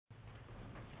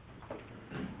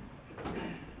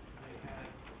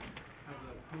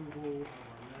approval of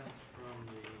our minutes from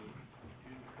the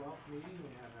June 12th meeting. We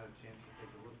have had a chance to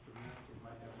take a look at the minutes.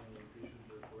 Anybody have any additions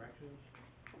or corrections?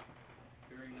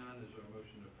 Hearing none, is there a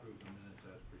motion to approve the minutes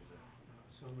as presented?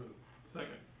 So moved.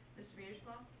 Second. Mr.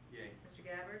 Mearsclaw? Yay. Mr.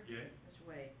 Gabbard? Yay. Mr.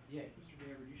 Wade? Yay. Mr.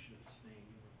 Gabbard, you should abstain.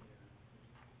 You weren't there.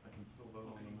 I can still vote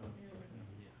on the minutes.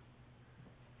 Yeah.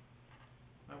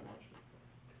 I watched it.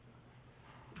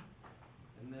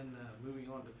 And then moving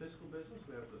on to fiscal business,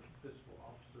 we have the fiscal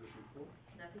officer's report.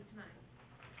 Nothing tonight.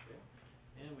 Okay.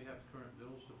 And we have current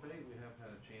bills to pay. We have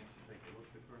had a chance to take a look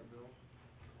at the current bills.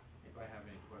 Anybody have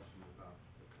any questions about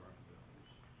the current bills?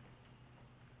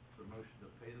 For motion to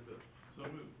pay the bills. So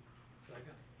moved.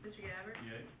 Second. Mr. Gabbard?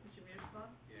 Yay. Mr. Mearsclaw?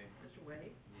 Yay. Mr.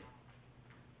 Wade?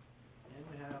 Yeah. And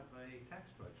we have a tax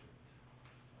budget,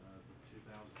 the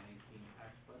 2018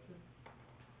 tax budget.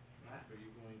 Matt, are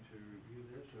you going to review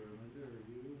this, or Linda, or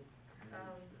you?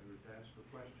 Or to ask for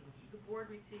questions? The board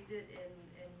received it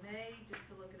in May, just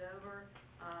to look it over.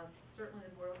 Certainly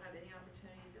the board will have any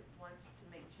opportunity that wants to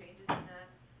make changes in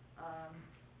that.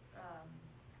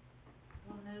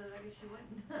 Well, no, I guess you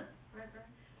wouldn't. Right.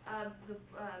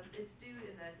 It's due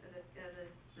in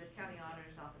the county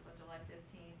auditor's office on July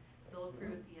 15th. They'll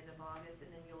approve at the end of August,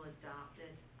 and then you'll adopt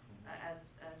it as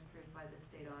approved by the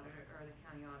state auditor or the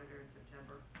county auditor in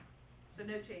September. So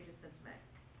no changes since May.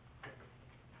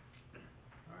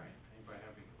 All right. Anybody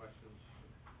have any questions,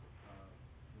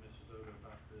 Mrs. Oda,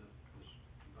 about this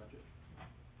budget?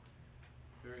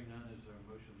 Hearing none, is there a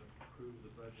motion to approve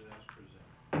the budget as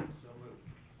presented? So moved.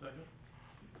 Second.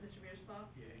 Mr. Mearsclaw?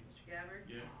 Yay. Mr. Gabbard?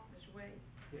 Yay. Mr. Wade?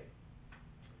 Okay.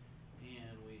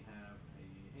 And we have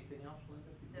anything else,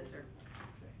 Linda? No, sir.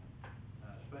 Okay.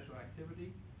 Special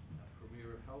activity,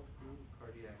 Premier Health Group,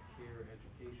 cardiac care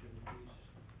education piece,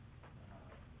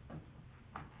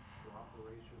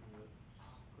 cooperation with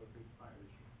Clearcreek Fire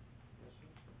District. Yes,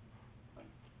 sir.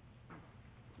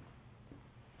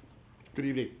 Good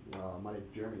evening. My name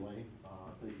is Jeremy Lane.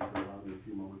 Thank you for allowing me a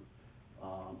few moments.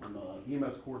 I'm the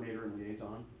EMS coordinator and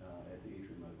liaison at the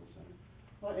Atrium Medical Center.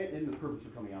 And the purpose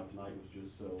of coming out tonight was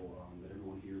just so that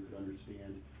everyone here could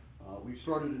understand. We've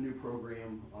started a new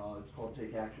program. It's called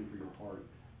Take Action for Your Heart.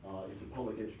 It's a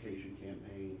public education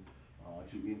campaign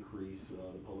to increase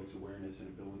the public's awareness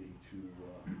and ability to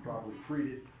be properly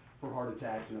treated for heart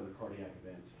attacks and other cardiac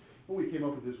events. When we came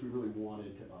up with this, we really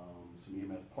wanted some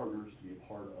EMS partners to be a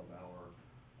part of our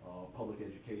public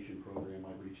education program.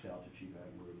 I reached out to Chief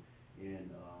Agnew, and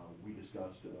we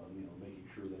discussed making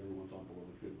sure that everyone's on board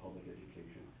with good public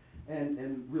education.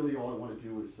 And really all I want to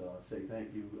do is say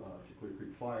thank you to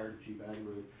Clearcreek Fire, to Chief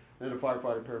Agnew, and to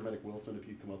firefighter paramedic Wilson, if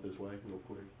you'd come up this way real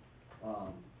quick.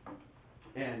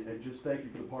 And just thank you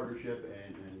for the partnership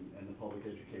and the public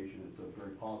education. It's a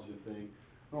very positive thing.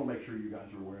 I want to make sure you guys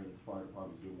are aware that the fire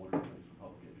department's doing wonderful things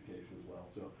for public education as well.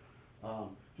 So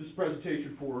just a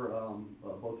presentation for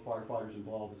both firefighters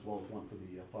involved as well as one for the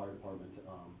fire department.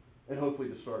 And hopefully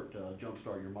to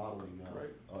jumpstart your modeling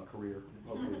career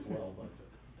hopefully as well. But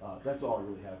that's all I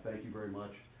really have. Thank you very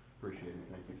much. Appreciate it.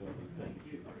 Thank you, Toby. Thank you,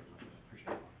 Chief.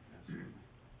 Appreciate it.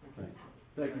 Thanks.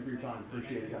 Thank you for your time.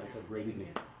 Appreciate it, guys. Have a great evening.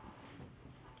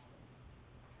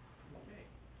 Okay.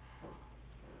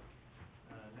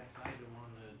 Next item on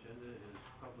the agenda is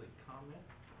public comment.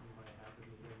 Anybody have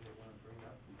anything they want to bring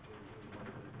up before we move on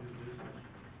to new business?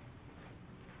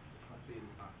 Must be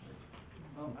the top six.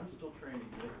 I'm still training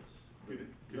this.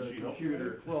 Could she help?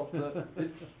 Computer. Well,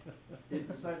 it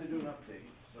decided to do an update.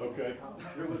 So Okay.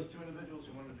 There was two individuals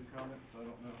who wanted to comment, so I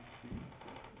don't know.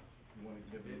 You want to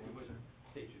give me one?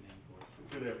 State your name for us.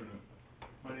 Good afternoon.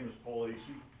 My name is Paul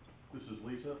Acey. This is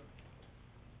Lisa.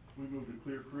 We moved to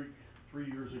Clearcreek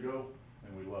 3 years ago,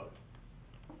 and we love it.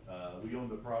 We own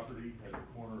the property at the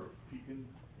corner of Pekin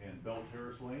and Bell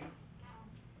Terrace Lane.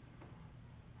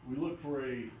 We looked for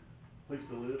a place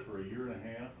to live for a year and a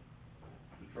half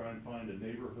to try and find a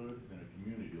neighborhood and a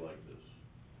community like this.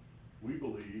 We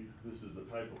believe this is the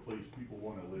type of place people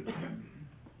want to live in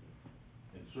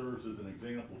and serves as an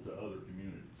example to other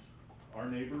communities. Our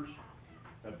neighbors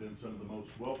have been some of the most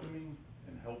welcoming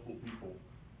and helpful people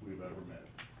we've ever met.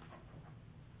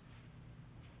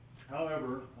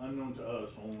 However, unknown to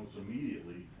us, almost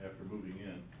immediately after moving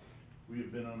in, we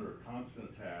have been under a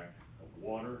constant attack of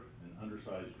water and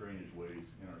undersized drainage ways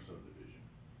in our subdivision.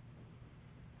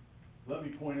 Let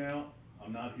me point out,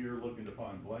 I'm not here looking to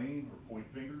find blame or point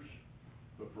fingers,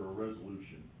 but for a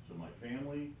resolution so my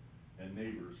family and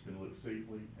neighbors can live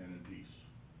safely and in peace.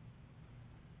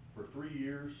 For 3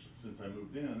 years since I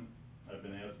moved in, I've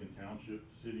been asking Township,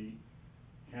 City,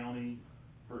 County,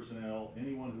 personnel,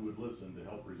 anyone who would listen to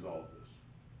help resolve this.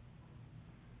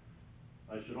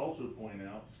 I should also point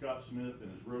out Scott Smith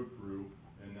and his road crew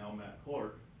and now Matt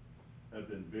Clark, have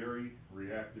been very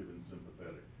reactive and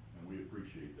sympathetic, and we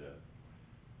appreciate that.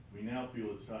 We now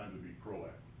feel it's time to be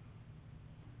proactive.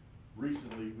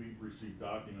 Recently, we've received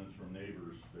documents from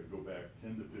neighbors that go back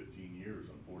 10 to 15 years,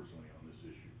 unfortunately, on this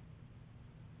issue.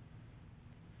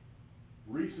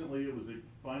 Recently, it was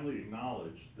finally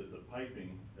acknowledged that the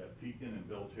piping at Pekin and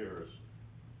Bell Terrace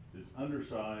is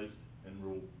undersized and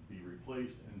will be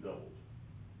replaced and doubled.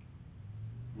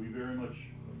 We very much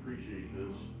appreciate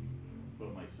this,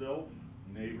 but myself,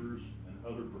 neighbors, and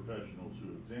other professionals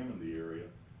who examined the area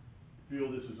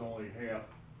feel this is only half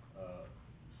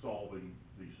solving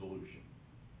the solution.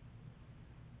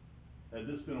 Had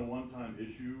this been a one-time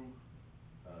issue,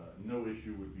 no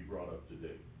issue would be brought up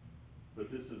today.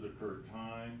 But this has occurred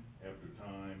time after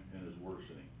time and is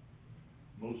worsening.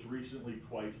 Most recently,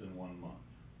 twice in 1 month.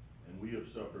 And we have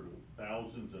suffered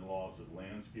thousands in loss of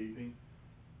landscaping,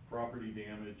 property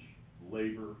damage,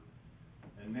 labor,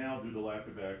 and now due to lack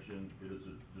of action, it has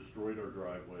destroyed our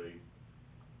driveway,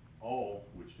 all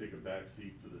which take a back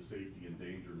seat to the safety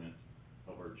endangerment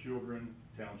of our children,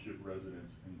 township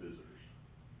residents, and visitors.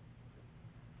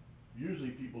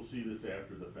 Usually people see this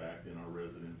after the fact in our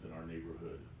residents in our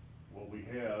neighborhood. What we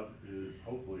have is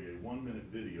hopefully a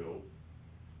 1-minute video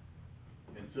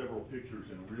and several pictures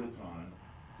in real time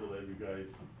so that you guys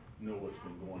know what's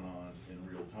been going on in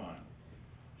real time.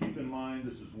 Keep in mind,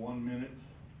 this is 1 minute.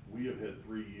 We have had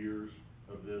 3 years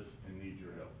of this and need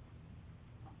your help.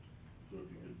 So if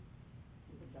you could.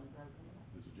 Is a jump drive coming up?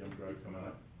 Is a jump drive coming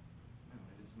up?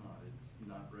 No, it's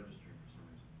not registering for some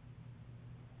reason.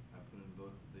 I put in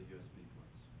both the USB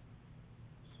ports.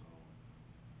 So,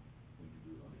 Can you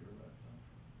do it on your laptop?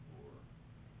 Or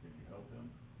can you help him?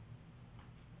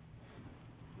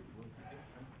 Quick look. I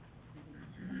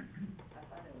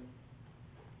thought it was.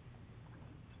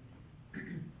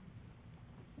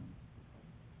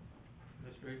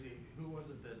 Ms. Tracy, who was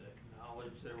it that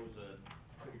acknowledged there was a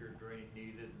bigger drain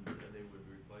needed and said they would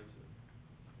replace it?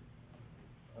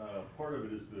 Part of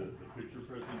it is the picture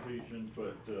presentation,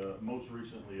 but most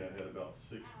recently I had about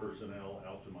 6 personnel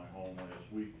out to my home last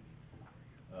week.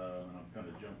 And I'm kind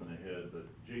of jumping ahead, but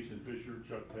Jason Fisher,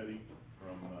 Chuck Petty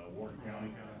from Warren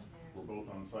County were both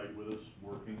on site with us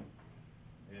working.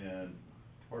 And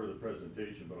part of the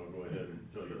presentation, but I'll go ahead and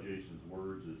tell you Jason's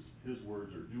words is, his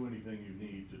words are, do anything you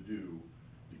need to do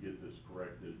to get this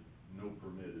corrected. No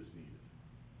permit is needed.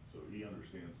 So he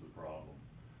understands the problem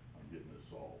on getting this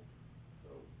solved.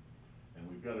 So, and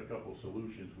we've got a couple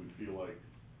solutions we feel like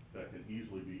that can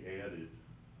easily be added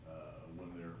when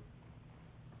they're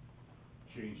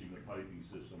changing the piping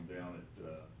system down at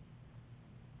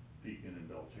Pekin and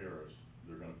Bell Terrace.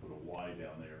 They're gonna put a Y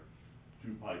down there,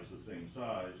 2 pipes the same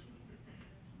size,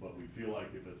 but we feel like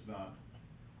if it's not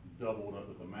doubled up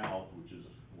at the mouth, which is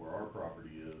where our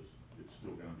property is, it's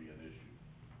still gonna be an issue.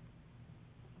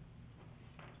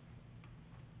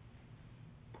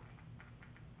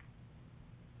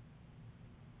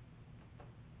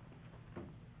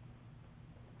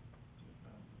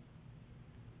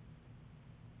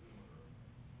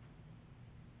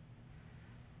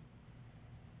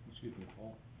 Excuse me,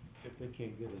 Paul. If they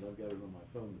can't get it, I've got it on my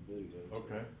phone, the video.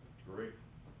 Okay, great.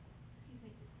 Excuse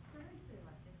me, where is the,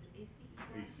 like, is it ACE?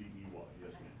 ACEY, yes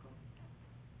ma'am.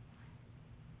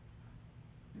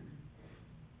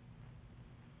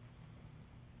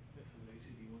 This is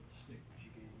Lacey, do you want the stick that you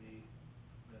gave me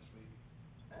last week?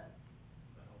 Is that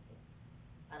helpful?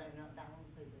 I don't know, that one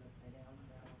plays it upside down,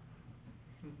 that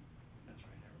one. That's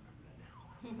right, I remember that now.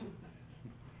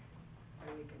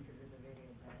 I reconfigured the video,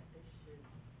 but it should.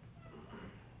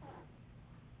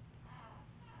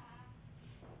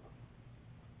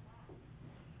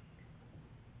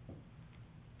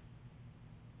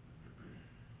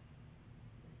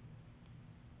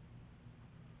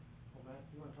 Well, Matt,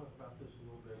 you wanna talk about this a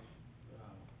little bit?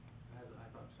 I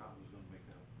thought Scott was gonna be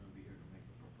here to make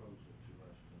a proposal to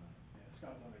us tonight. Yeah,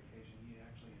 Scott's on vacation. He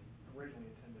actually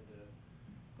originally intended to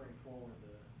bring forward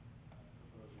the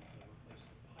proposal to replace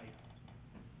the pipe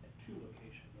at 2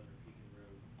 locations under Pekin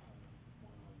Road,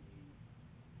 one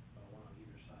on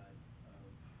either side of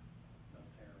Bell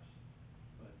Terrace.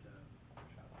 But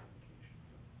Scott's on vacation,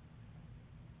 so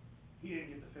he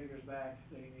didn't get the figures back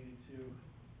that he needed to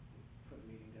for the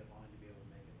meeting deadline to be able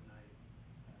to make it tonight.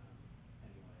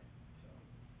 Anyway, so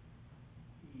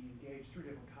he engaged 3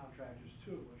 different contractors,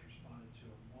 2 of which responded to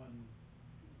him. One,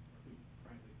 who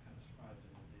frankly kind of surprised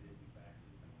him that they didn't get back, because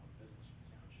he's been on business with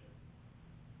the township.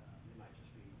 It might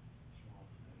just be small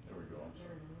to know. There we go, I'm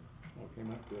There sorry. it is. Oh, came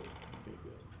out good, okay,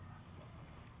 good.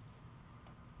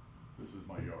 This is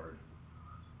my yard.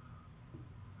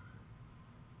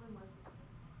 When was this?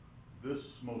 This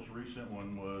most recent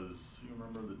one was, you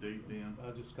remember the date, Dan?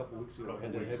 Just a couple weeks ago, Couple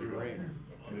had that weeks heavy ago. rain.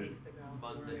 Two It- weeks ago.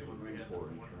 Monday when we had the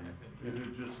 1.5 inch. It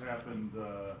had just happened,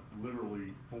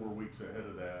 literally 4 weeks ahead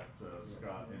of that.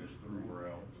 Scott and his crew were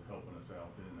out helping us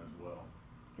out then as well.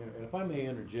 And if I may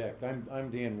interject, I'm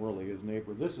Dan Worley, his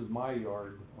neighbor. This is my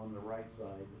yard on the right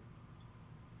side.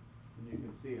 And you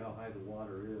can see how high the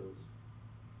water is.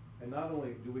 And not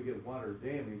only do we get water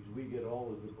damage, we get all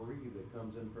the debris that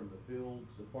comes in from the fields,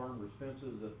 the farmers'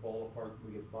 fences that fall apart.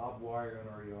 We get barbed wire in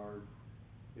our yard.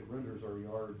 It renders our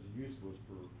yards useless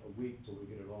for a week till we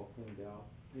get it all cleaned out.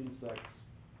 Insects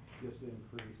just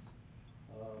increase.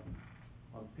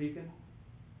 On Pekin,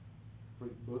 for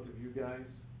both of you guys,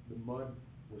 the mud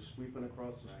was sweeping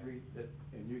across the street.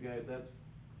 And you guys, that's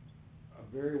a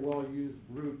very well-used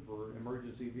route for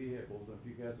emergency vehicles. If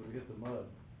you guys would hit the mud,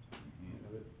 you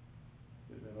know,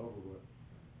 it'd been over with.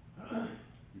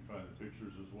 You find the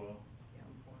pictures as well? Yeah,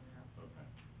 I'm pulling it up. Okay.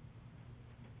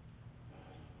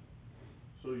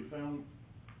 So you found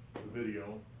the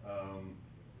video.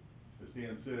 As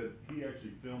Dan said, he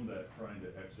actually filmed that trying to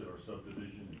exit our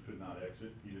subdivision and could not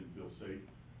exit. He didn't feel safe.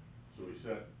 So he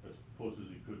sat as close as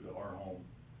he could to our home,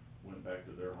 went back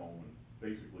to their home, and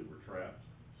basically were trapped.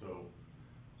 So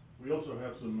we also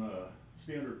have some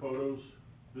standard photos.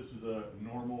 This is a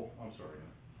normal, I'm sorry,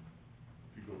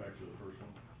 if you go back to the first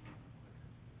one.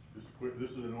 Just quick, this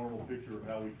is a normal picture of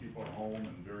how we keep our home,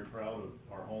 and very proud of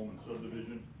our home and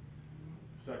subdivision.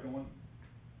 Second one.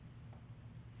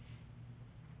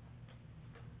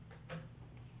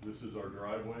 This is our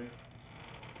driveway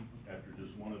after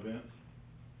just one event.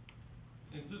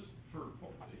 And just for,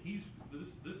 this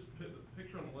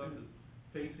picture on the left is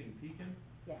facing Pekin?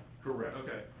 Yes. Correct.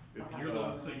 Okay, If you're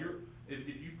you, so you're, if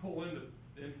you pull into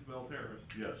Bell Terrace.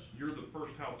 Yes. You're the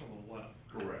first house on the left.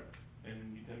 Correct.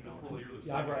 And Ms. Worley, you're the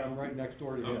Yeah, second. I'm right next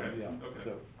door to him, Okay, yeah. okay.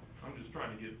 So, I'm just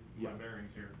trying to get my Yeah.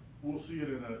 bearings here. We'll see it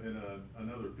in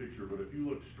another picture, but if you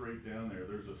look straight down there,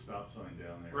 there's a stop sign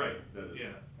down there. Right, That is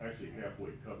yeah. actually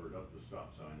halfway covered up the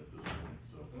stop sign at this point,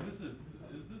 so. And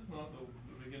is this not the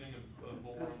beginning of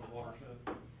Bull Run the watershed?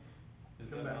 Is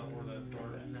that not where that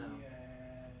started? No.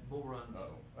 Bull Run's.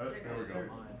 Uh-oh, there we go, okay.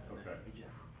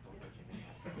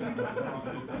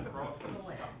 Across the Go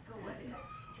ahead, go ahead.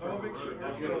 Oh, make sure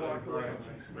I'll get a walk away.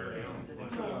 Very own.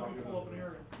 Pull up in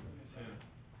here. Yeah.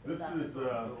 This is,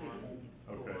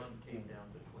 Bull okay. Run came down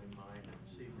between mine and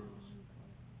Seabrook's.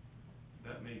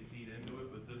 That may feed into it,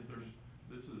 but this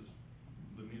is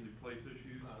the music place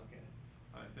issues. Okay.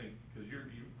 I think, cause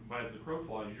by the crow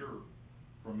flies, you're,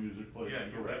 From Music Place. yeah,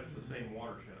 correct. that's the same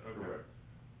watershed, okay. Correct.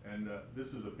 And,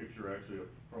 this is a picture actually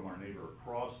from our neighbor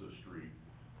across the street.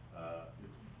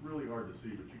 It's really hard to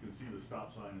see, but you can see the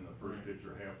stop sign in the first Right.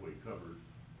 picture halfway covered.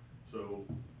 So,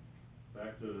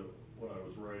 back to what I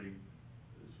was writing,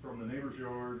 it's from the neighbor's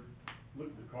yard. Look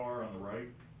at the car on the right.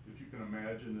 If you can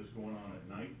imagine this going on at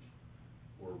night,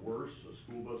 or worse, a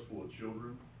school bus full of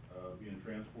children, being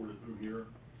transported through here.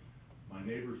 My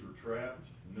neighbors were trapped,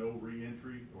 no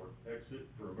re-entry or exit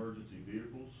for emergency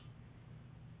vehicles.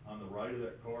 On the right of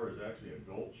that car is actually a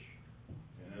gulch,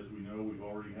 and as we know, we've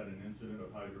already had an incident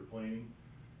of hydroplaning.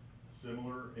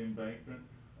 Similar embankment,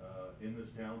 in this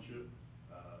township.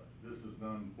 This is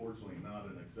unfortunately not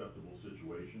an acceptable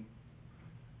situation.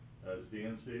 As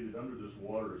Dan stated, under this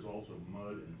water is also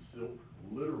mud and silt,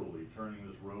 literally turning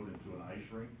this road into an ice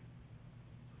rink.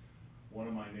 One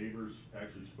of my neighbors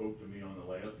actually spoke to me on the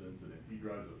last incident. He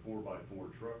drives a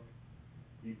 4x4 truck.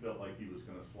 He felt like he was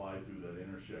gonna slide through that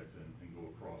intersection and go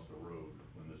across the road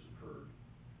when this occurred.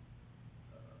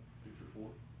 Picture 4.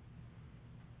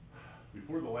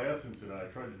 Before the last incident, I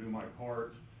tried to do my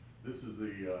part. This is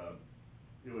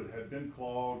it had been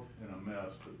clogged and a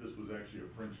mess, but this was actually a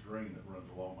French drain that runs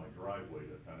along my driveway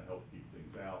to kind of help keep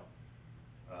things out.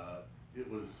 It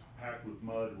was packed with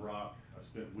mud, rock. I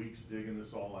spent weeks digging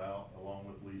this all out, along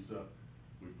with Lisa.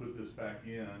 We put this back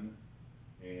in,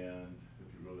 and if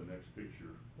you go to the next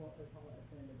picture. Well, it's all at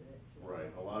the end of it.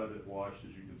 Right, a lot of it washed,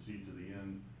 as you can see, to the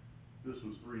end. This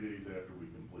was 3 days after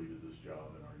we completed this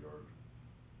job in our yard.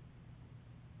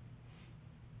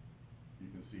 You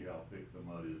can see how thick the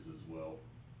mud is as well.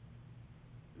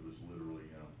 It was literally,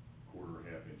 quarter or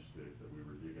half-inch thick that we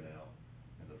were digging out,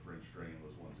 and the French drain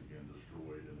was once again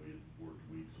destroyed, and we had worked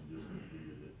weeks and just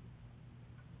completed it.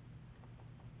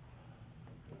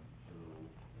 Okay, so,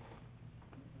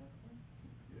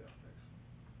 yeah, excellent.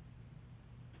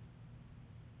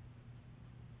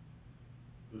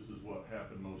 This is what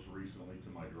happened most recently to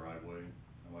my driveway,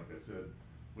 and like I said,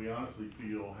 we honestly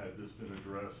feel had this been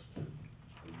addressed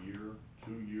a year,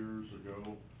 2 years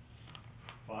ago,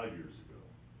 5 years ago,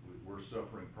 we're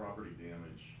suffering property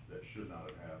damage that should not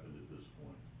have happened at this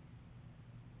point.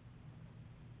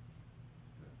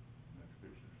 Okay, next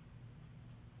picture.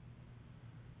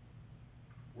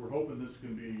 We're hoping this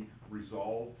can be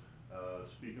resolved.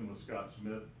 Speaking with Scott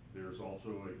Smith, there's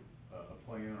also a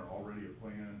plan, or already a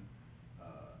plan,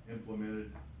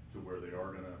 implemented to where they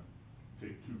are gonna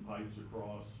take 2 pipes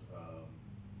across,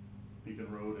 Beacon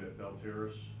Road at Bell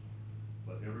Terrace.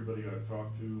 But everybody I've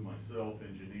talked to, myself,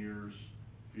 engineers,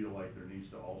 feel like there needs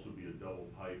to also be a double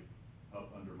pipe up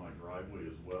under my driveway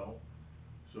as well.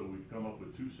 So we've come up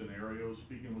with 2 scenarios.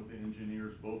 Speaking with the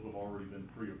engineers, both have already been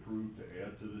pre-approved to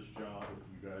add to this job, if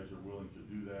you guys are willing to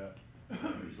do that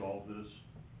and resolve this.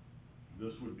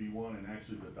 This would be one, and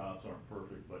actually the dots aren't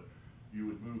perfect, but you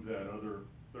would move that other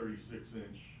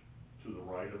 36-inch to the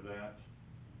right of that,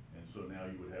 and so now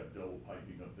you would have double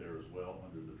piping up there as well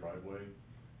under the driveway.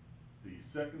 The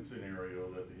second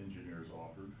scenario that the engineers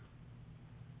offered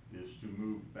is to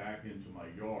move back into my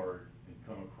yard and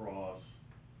come across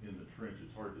in the trench.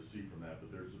 It's hard to see from that,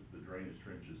 but there's the drainage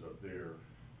trenches up there,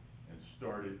 and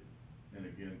start it, and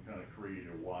again, kind of create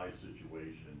a Y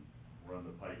situation, run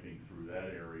the piping through that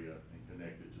area and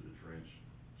connect it to the trench.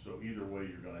 So either way,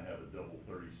 you're gonna have a double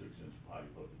 36-inch pipe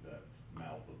up at that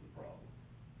mouth of the problem.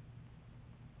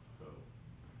 So,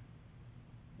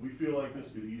 we feel like this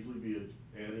could easily be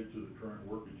added to the current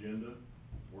work agenda.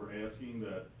 We're asking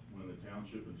that when the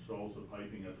township installs the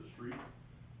piping at the street,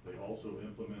 they also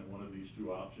implement one of these 2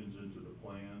 options into the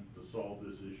plan to solve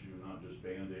this issue, not just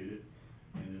Band-Aid it,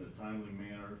 and in a timely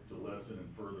manner to lessen and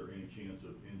further any chance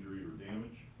of injury or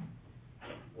damage.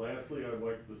 Lastly, I'd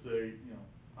like to say, you know,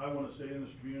 I wanna stay in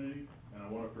this community, and I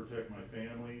wanna protect my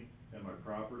family and my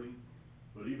property,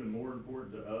 but even more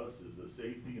important to us is the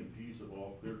safety and peace of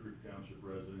all Clearcreek Township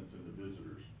residents and the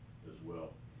visitors as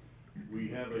well. We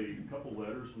have a couple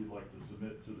letters we'd like to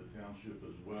submit to the township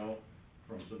as well,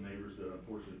 from some neighbors that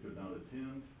unfortunately could not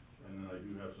attend, and then I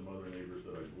do have some other neighbors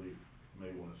that I believe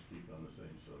may wanna speak on the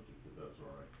same subject, if that's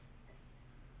all right.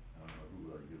 I don't know, who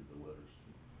would I give the letters to?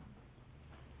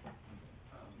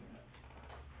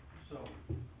 So,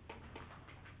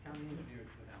 county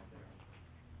engineers been out there,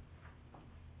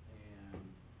 and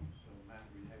so Matt,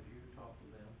 have you talked to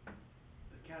them?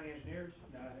 The county engineers?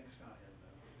 No, I think Scott has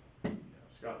though. Yeah,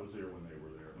 Scott was there when they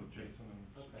were there. With Jason and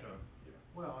Okay. Chuck. Yeah.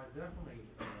 Well, I definitely,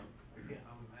 again,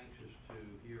 I'm anxious to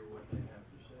hear what they have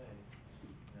to say,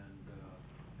 and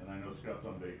And I know Scott's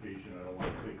on vacation, I don't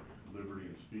wanna take liberty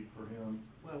and speak for him.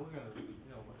 well, we're gonna, you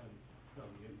know, no,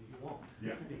 you won't.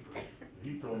 Yeah,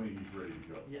 he told me he's ready to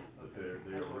go. Yeah, That okay.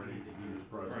 they're That's what ready we to need to do hear. this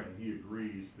project, Right. and he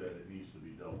agrees that it needs to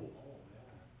be doubled Oh,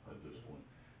 yeah. at this point.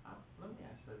 Let me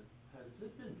ask, has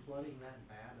it been flooding that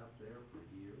bad up there for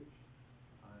years?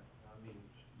 I mean,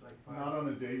 like. Not on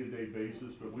a day-to-day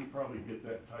basis, but we probably get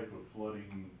that type of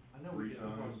flooding I know we 3 get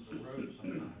across times. the road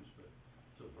sometimes, but,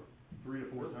 so for. 3 to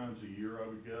 4 times a year, I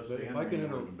would guess. But if Dan I can may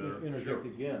know even better. interject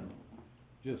Sure. again,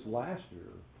 just last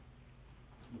year,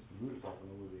 Mr. Moose talking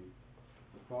over the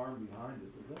farm behind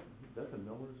us, is that the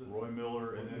Millers? Roy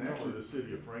Miller, and then actually the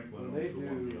city of Franklin When they owns the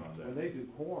one do, beyond that. when they do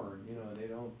corn, you know, and they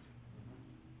don't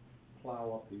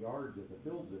plow up the yards at the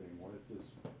fields anymore, it's just,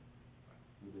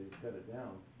 they cut it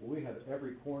down. Well, we had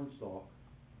every corn stalk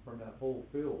from that whole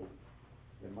field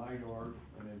in my yard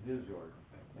and in his yard,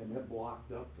 and it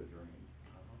blocked up the drain.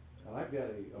 And I've got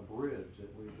a bridge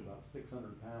that weighs about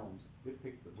 600 pounds, it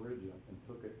picked the bridge up and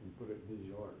took it and put it in his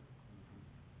yard.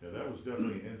 Yeah, that was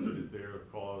definitely an incident there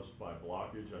caused by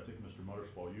blockage. I think, Mr.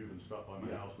 Mothersbaugh, you even stopped by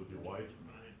my Yeah. house with your wife.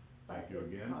 Thank But you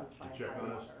it's again caused to by check high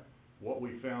on us. water. What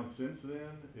we found since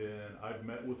then, and I've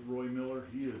met with Roy Miller,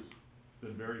 he has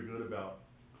been very good about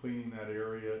cleaning that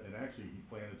area, and actually he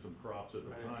planted some crops at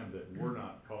the Right. time that were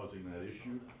not causing that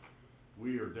issue.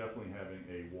 We are definitely having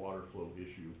a water flow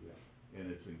issue,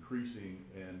 and it's increasing,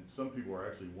 and some people are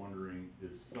actually wondering, has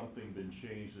something been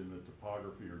changed in the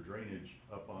topography or drainage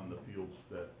up on the fields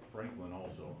that Franklin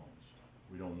also owns?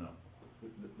 We don't know.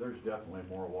 There's definitely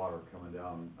more water coming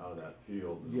down out of that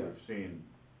field than Yes. we've seen.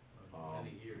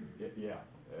 Many years. Yeah,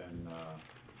 and,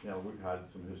 you know, we've had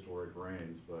some historic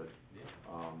rains, but,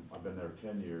 Yeah. I've been there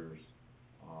 10 years,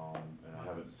 and I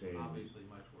haven't seen, Obviously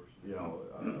much worse. you know,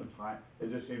 it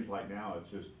just seems like now it's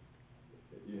just,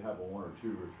 you have a 1 or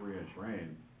 2 or 3 inch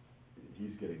rain,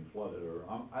 he's getting flooded, or,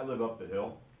 I live up the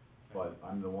hill, but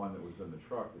I'm the one that was in the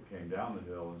truck that came down the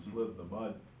hill and slid in the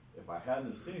mud. If I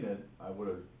hadn't seen it, I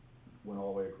would've went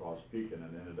all the way across Pekin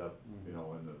and ended up, you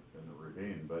know, in the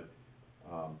ravine, but,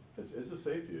 it's a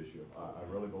safety issue. I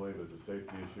really believe it's a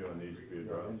safety issue and needs to be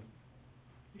addressed.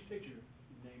 Please state your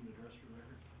name and address for the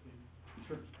record, please.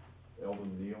 Sure.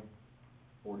 Eldon Neal,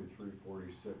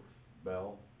 4346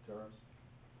 Bell Terrace.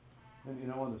 And you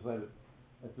know, on the side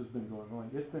that's just been going on,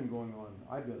 it's been going on,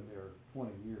 I've been there 20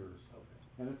 years. Okay.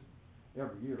 And it's,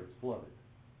 every year it's flooded.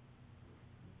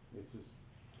 It's just,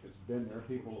 it's been there,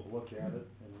 people have looked at it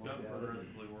and looked Gotten at it.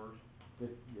 progressively worse.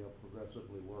 It, yeah,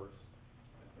 progressively worse.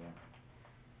 Yeah.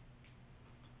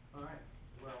 All right,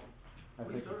 well, I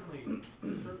we think- certainly,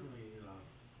 I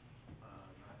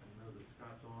know that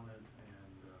Scott's on it,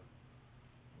 and,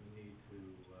 we need to,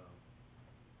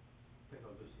 think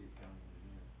I'll go see the county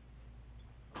engineer.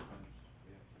 Sometimes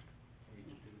we have to, need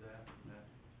to do that, and that,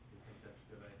 you think that's a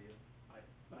good idea?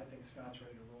 I think Scott's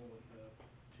ready to roll with the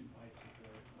 2 pipes at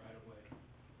the right of way.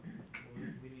 Well,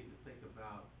 we need to think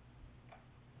about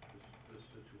this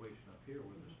situation up here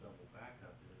where this double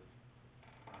backup is,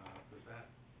 does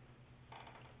that,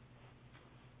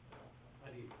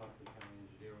 I need to talk to the county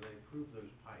engineer, they approve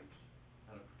those pipes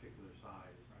at a particular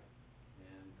size. Right.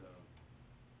 And,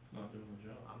 Not doing the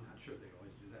job. I'm not sure they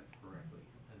always do that correctly.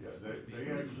 And Yeah, this would be they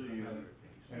actually, another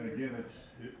case. and again,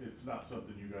 it's not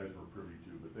something you guys were privy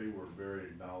to, but they were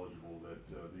very knowledgeable that,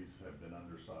 these have been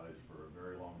undersized for a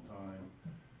very long time,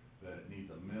 that it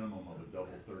needs a minimum of a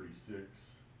double 36,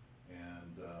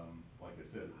 and, like I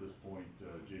said, at this point,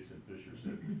 Jason Fisher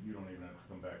said, you don't even have to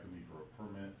come back to me for a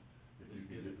permit. If you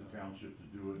can get the township to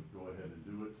do it, go ahead and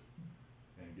do it,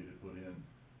 and get it put in.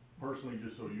 Personally,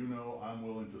 just so you know, I'm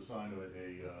willing to sign a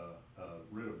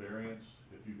writ of variance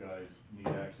if you guys need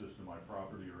access to my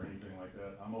property or anything like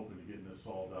that. I'm open to getting this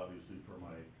solved, obviously, for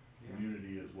my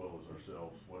community as well as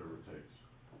ourselves, whatever it takes.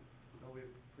 No, we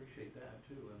appreciate that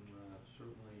too, and,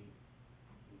 certainly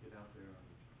we'll get out there and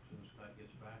as soon as Scott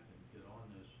gets back and get on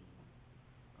this, and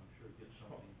I'm sure get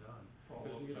something done. Follow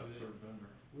Because, up you know, with their vendor.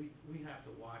 we have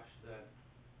to watch that,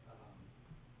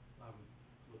 I'm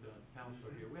looking at the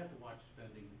counselor here, we have to watch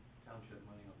spending township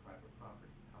money on private property.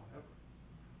 However,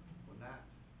 when that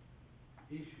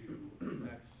issue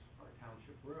affects our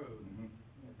township road, Mhm.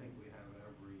 I think we have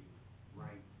every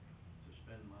right to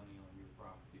spend money on your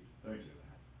property to Thank fix you.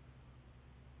 that.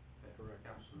 Okay, correct,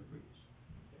 Counselor agrees.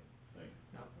 Okay. Thank you.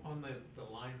 Now, on the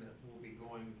line that will be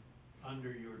going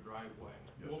under your driveway,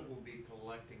 Yes, what sir. will be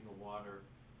collecting the water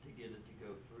to get it to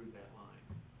go through that line?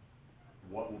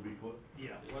 What will be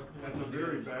Yeah. At the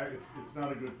very back, it's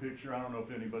not a good picture, I don't know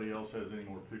if anybody else has any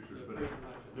more pictures, but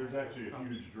there's actually a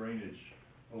huge drainage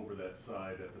over that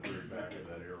side at the very back of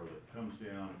that arrow that comes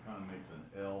down, it kinda makes an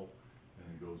L, and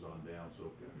then goes on down,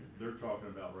 so they're talking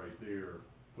about right there,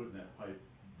 putting that pipe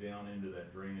down into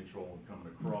that drainage hole and coming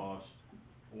across,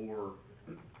 or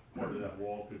part of that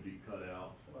wall could be cut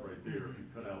out right there. If you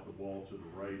cut out the wall to the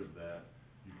right of that,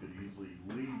 you could easily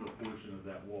leave a portion of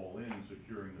that wall in,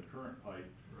 securing the current pipe,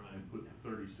 Right. and put the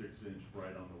 36-inch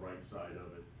right on the right side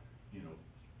of it, you know,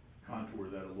 contour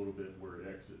that a little bit where it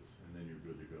exits, and then you're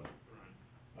good to go.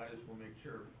 Right. I just wanna make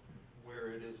sure where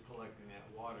it is collecting that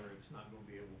water, it's not gonna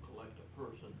be able to collect a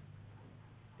person.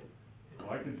 Well,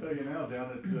 I can tell you now,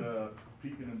 down at,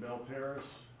 Pekin and Bell Terrace,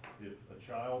 if a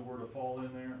child were to fall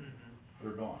in there,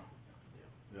 they're gone.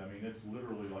 I mean, it's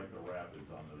literally like the rapids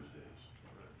on those days.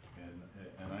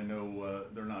 And I know,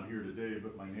 they're not here today,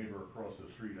 but my neighbor across the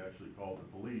street actually called the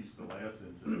police the last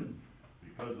incident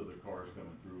because of the cars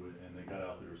coming through it, and they got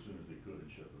out there as soon as they could and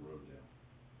shut the road down.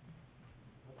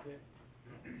 Okay,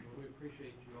 well, we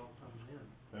appreciate you all coming in.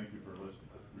 Thank you for listening,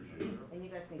 appreciate it. And you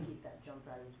guys can keep that jump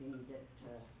drive if you need it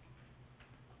to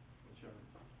Whichever.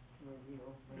 review.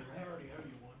 I already owe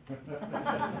you one.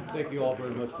 Thank you all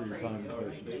very much for your I'll time.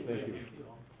 trade you. Thank you.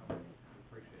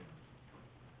 Appreciate it.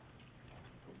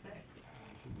 Okay,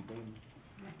 Should be done.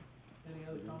 any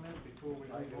other comments before we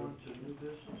move on to new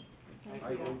business?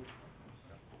 I do.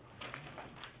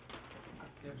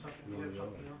 You have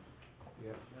something else?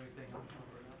 Yes. Anything else you want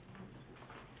to bring up?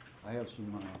 I have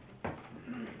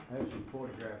some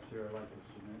photographs here I'd like to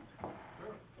submit.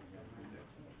 Sure.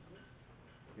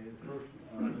 Okay, the first,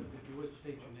 If you would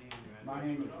state your name and your address. my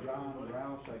name is John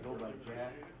Rouse, I go by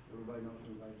Jack, everybody knows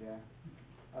me by Jack.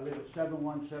 I live at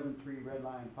 7173 Red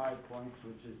Line 5 Points,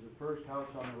 which is the first house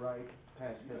on the right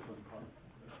past Kissling Park.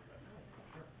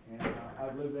 And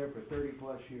I've lived there for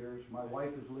 30-plus years. My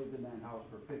wife has lived in that house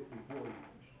for 54 years.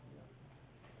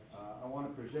 I want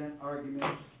to present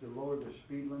arguments to lower the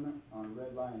speed limit on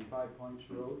Red Line 5 Points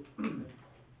Road.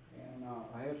 And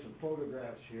I have some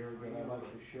photographs here that I'd like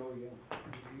to show you.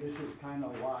 This is kind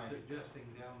of why. Suggesting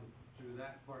down through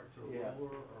that part to Yeah. lower,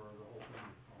 or the whole thing?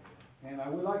 And I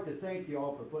would like to thank you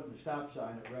all for putting the stop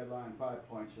sign at Red Line 5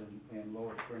 Points in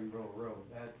Lower Springboro Road.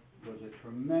 That was a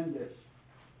tremendous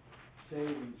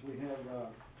savings. We have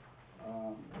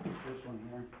this one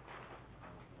here.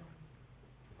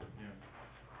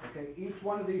 Yeah. Okay, each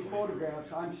one of these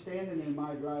photographs, I'm standing in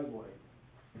my driveway.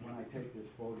 when I take this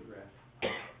photograph.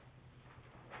 Okay,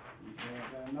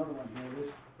 I got another one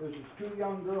here. This is two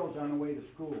young girls on the way to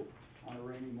school on a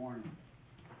rainy morning.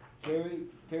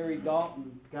 Terry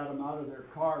Dalton got them out of their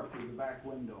car through the back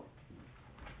window.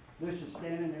 This is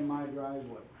standing in my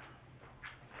driveway.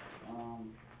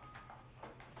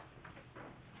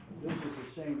 This is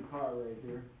the same car right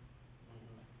here.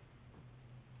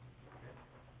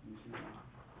 You see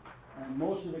that? And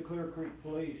most of the Clearcreek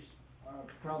police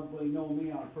probably know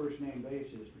me on a first name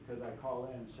basis because I call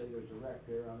in and say there's a wreck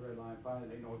there on Red Line 5.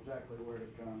 They know exactly where to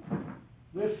come.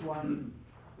 This one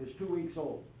is 2 weeks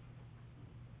old.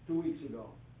 2 weeks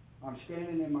ago. I'm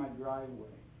standing in my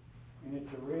driveway, and it's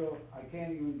a real, I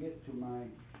can't even get to my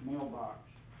mailbox.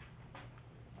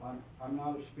 I'm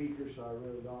not a speaker, so I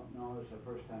really don't know. It's the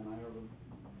first time I ever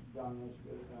done this.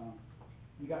 But,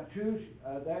 you got two,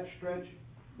 that stretch,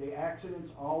 the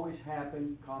accidents always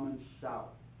happen coming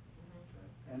south.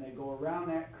 And they go around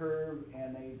that curve,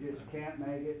 and they just can't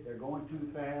make it. They're going too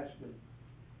fast, and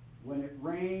when it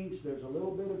rains, there's a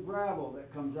little bit of gravel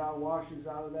that comes out, washes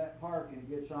out of that park, and it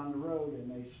gets on the road,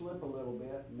 and they slip a little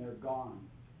bit, and they're gone.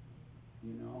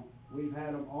 You know, we've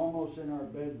had them almost in our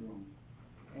bedroom.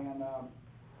 And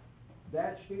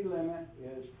that speed limit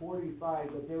is 45,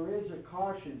 but there is a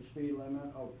caution speed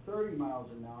limit of 30 miles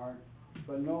an hour,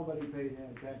 but nobody pays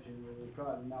any attention to the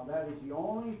traffic. Now, that is the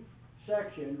only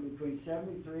section between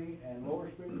 73 and Lower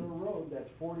Springboro Road that's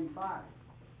 45.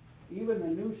 Even the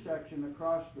new section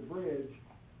across the bridge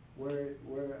where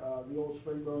the old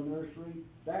Springboro Nursery,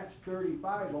 that's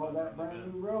 35 on that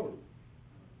brand new road.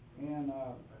 And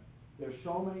there's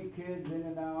so many kids in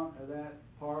and out of that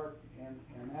park, and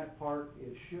that park,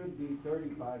 it should be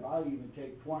 35. I'll even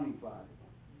take 25.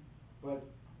 But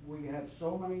we have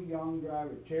so many young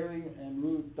drivers. Terry and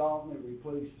Ruth Dalton have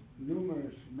replaced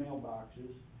numerous mailboxes.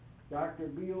 Dr.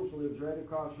 Beals lives right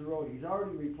across the road. He's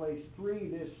already replaced 3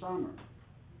 this summer.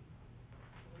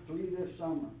 3 this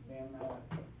summer. And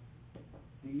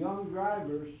the young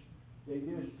drivers, they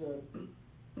just,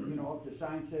 you know, if the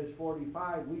sign says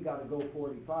 45, we got to go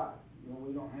 45. You know,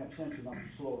 we don't have sense enough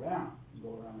to slow down and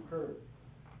go around the curve.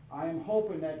 I am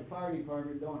hoping that the fire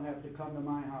department don't have to come to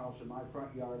my house or my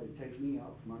front yard and take me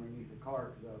out from underneath the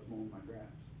car because I was mowing my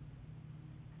grass.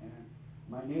 And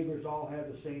my neighbors all have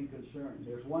the same concern.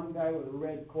 There's one guy with a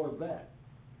red Corvette,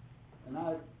 and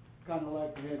I kind of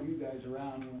like to have you guys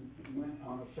around when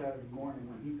on a Saturday morning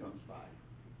when he comes by.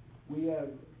 We have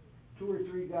 2 or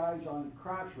 3 guys on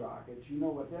crotch rockets. You know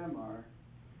what them are.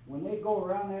 When they go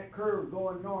around that curve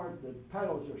going north, the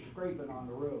pedals are scraping on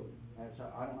the road.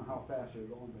 I don't know how fast they're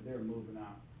going, but they're moving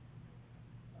out.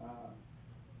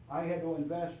 I had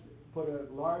to put a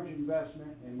large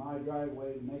investment in my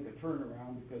driveway to make a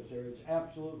turnaround because there is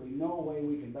absolutely no way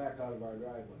we can back out of our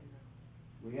driveway.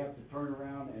 We have to turn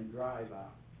around and drive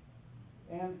out.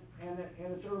 And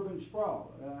it's urban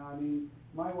sprawl. I mean,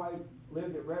 my wife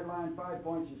lived at Red Line 5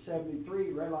 Points in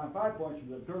 73. Red Line 5 Points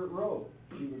was a dirt road.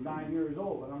 She was 9 years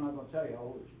old, but I'm not going to tell you how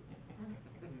old she was.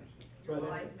 You're a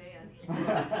wise man.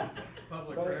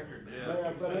 Public record,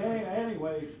 yeah. But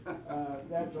anyways,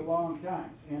 that's a long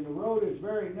time. And the road is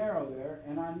very narrow there,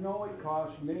 and I know it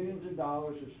costs millions of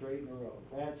dollars to straighten the road.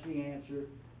 That's the answer.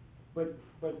 But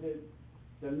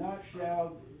the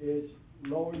nutshell is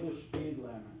lower the speed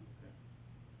limit.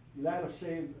 That'll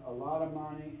save a lot of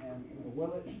money, and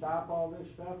will it stop all this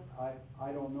stuff?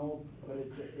 I don't know, but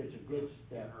it's a good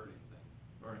step.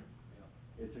 Right.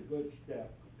 It's a good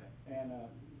step. Okay. And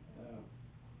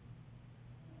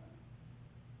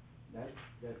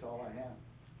that's all I have.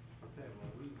 Okay,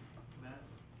 well, Matt,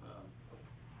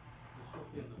 let's look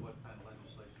into what kind of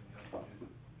legislation we have to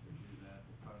do that.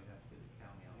 We'll probably have to get the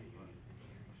county on the front,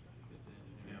 get the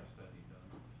engineering study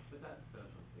done, but that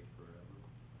doesn't take forever.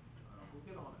 We'll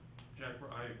get on it. Jack,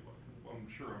 I'm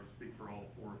sure I speak for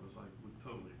all 4 of us, I would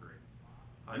totally agree.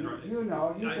 You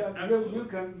know,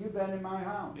 you've been in my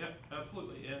house. Yep,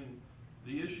 absolutely, and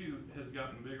the issue has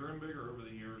gotten bigger and bigger over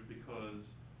the years because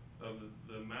of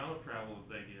the amount of travel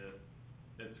that they get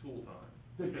at school time.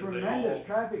 The Because tremendous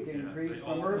traffic increase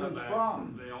from urban sprawl.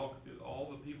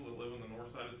 All the people that live on the north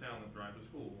side of town that drive to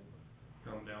school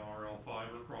come down RL5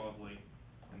 or Crosley,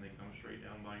 and they come straight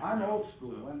down by your I'm house. old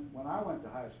school. So, When I went to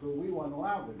high school, we weren't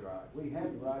allowed to drive. We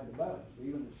had to ride the bus,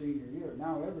 even the senior year.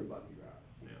 Now everybody drives.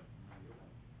 yeah,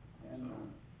 And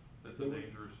that's a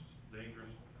dangerous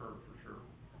curve for sure.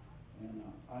 And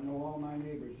I know all my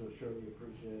neighbors will surely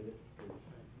appreciate it.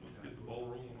 Let's get the ball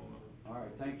rolling on it. All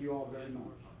right, thank you all very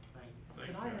much. Thank you.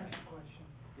 Thanks, Can I Jack. ask a question?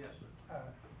 Yes, sir.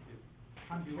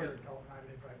 I'm You Terry would- Dalton, I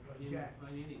live right below You Jack.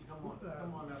 need, come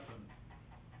on up and,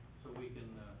 so we can,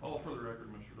 All for the record,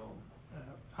 Mr. Dalton.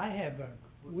 I have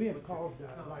We have called,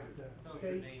 like, the Tell us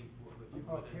your state. name for the Oh,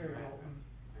 people that Terry interact. Dalton.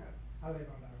 I live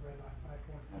on the red line 5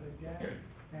 point, I live Jack,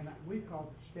 and we've called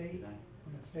the state, and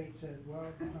the state says, well,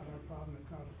 it's not our problem, it's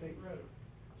not a state road.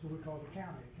 So we called the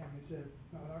county says,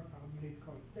 it's not our problem, you need to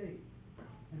call the state.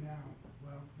 And now,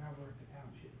 well, now we're at the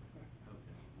township. Okay,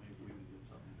 maybe we can get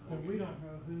something done. So we don't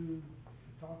know who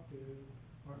to talk to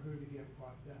or who to get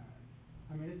what done.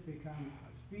 I mean, it's become a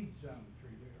speed zone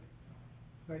through there,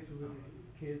 especially with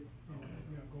the kids,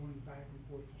 going back and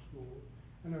forth to school.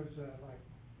 And there's like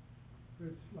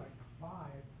 5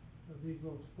 of these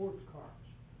little sports cars,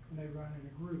 and they run in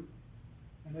a group,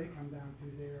 and they come down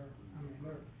through there, I mean,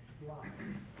 they're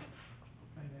flying.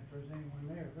 And if there's anyone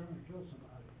there, they're gonna kill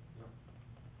somebody.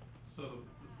 So,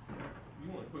 you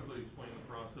wanna quickly explain the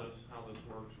process, how this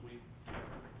works?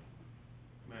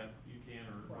 Matt, you can,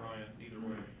 or Brian, either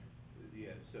way.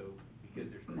 Yeah, so because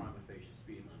there's prima facie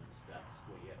speed limits, that's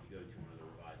what you have to go to under the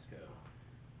revised code.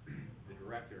 The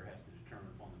director has to determine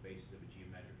upon the basis of a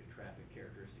geometric and traffic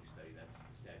characteristic study, that's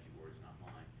the statute words, not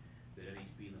mine, that any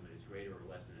speed limit is greater or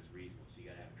less than is reasonable. So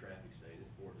you gotta have a traffic study.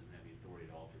 This board doesn't have the authority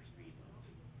to alter speed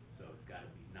limits. So it's gotta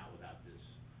be not without this,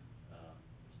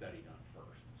 study done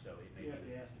first. So it may be. You have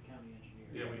to ask the county engineer.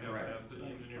 Yeah, we have to Correct. ask the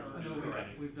engineer. I know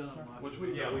we've done a mock. Which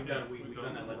we, Yeah, we've done we've that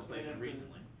before. legislation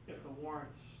recently. If the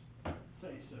warrants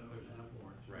say so. There's enough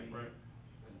warrants. Right. Right.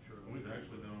 And sure. We've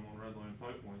actually done them on red line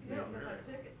pipe points. You don't have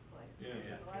tickets, like.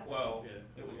 Yeah, the last well, one.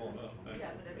 it was long enough.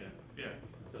 Yeah, but it's. Yeah,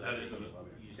 So that that's, is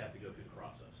you just have to go through the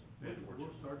process.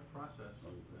 We'll start the process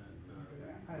and,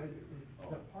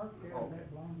 The park there, that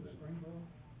belongs to Springboro,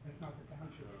 that's not the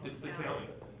township. It's the county.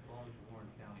 As long as Warren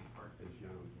County Park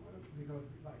District. Because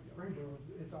like Springboro,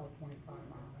 it's all 25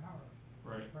 mile an hour.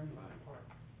 Right. Springboro Park.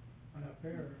 And up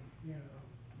there, I mean,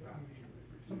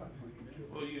 somebody's gonna get killed.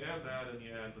 Well, you add that and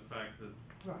you add the fact that,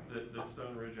 Right. that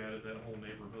Stone Ridge added that whole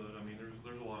neighborhood. I mean,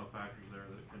 there's a lot of factors there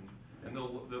that can, and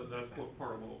that's what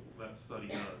part of what that study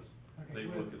does. Okay, They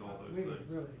look at all those we would things.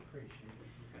 really appreciate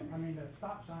it. I mean, the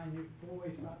stop sign, you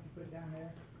 4-way stop you put down there,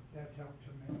 that's helped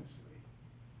tremendously.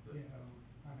 I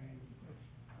mean,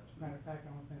 matter of fact,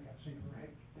 I don't think I've seen a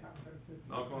wreck down there since.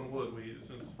 Knock on wood,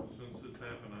 since it's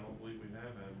happened, I don't believe we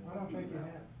have had one. I don't think you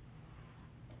have.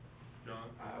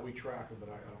 John? We track them, but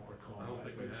I don't recall. I don't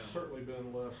think we It's have. certainly been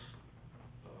less,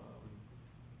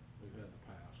 we've had in the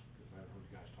past, because I've heard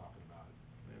you guys talking about it.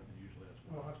 Yeah. And usually that's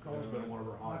Well, one, I've called, it's been one of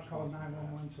our hot I've called spots in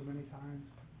the 911 past. so many times.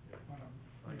 Yeah.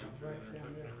 I go through Wrecks that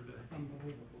down there, intersection every day.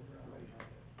 unbelievable, really.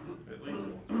 At least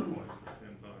once or twice,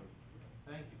 10 times.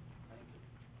 Thank you, thank you.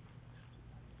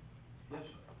 Yes,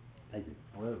 sir. Thank you.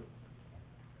 Hello.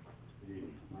 Good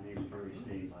evening. My name is Gary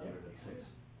Steves. I live at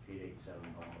 6887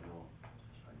 Ball Hill,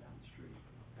 just right down the street.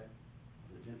 Okay.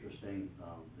 It's interesting,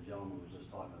 the gentleman was just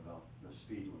talking about the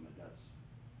speed limit. That's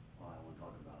what I want to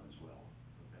talk about as well.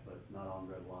 Okay. But not on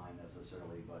red line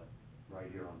necessarily, but right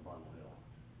here on Bunnell Hill.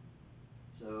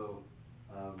 So,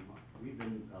 we've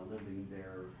been living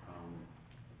there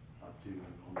up to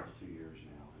almost 2 years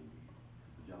now, and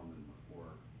the gentleman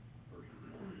before first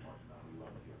talked about, we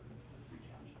love it here in the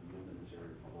township. We lived in this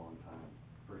area for a long time,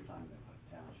 first time in the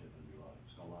township, and we love it.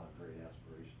 It's got a lot of great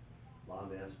aspirations, a lot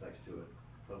of aspects to it.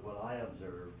 But what I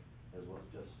observed, as was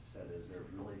just said, is there's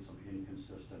really some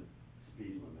inconsistent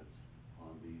speed limits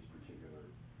on these particular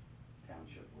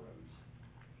township roads.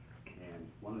 And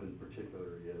one of them in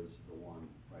particular is the one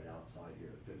right outside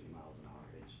here at 50 miles an hour.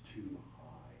 It's too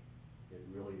high. It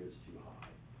really is too high.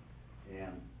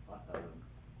 And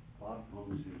Bob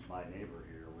Holmes, who's my neighbor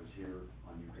here, was here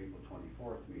on your April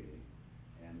 24th meeting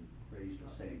and raised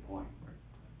the same point.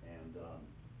 And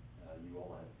you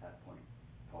all at that point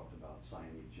talked about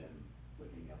signage and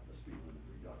looking at the speed limit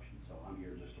reduction. So I'm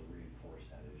here just to reinforce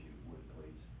that, if you would,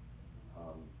 please.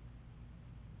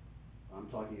 I'm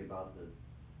talking about the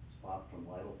spot from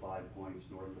Lytle 5 Points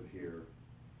north of here,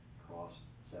 across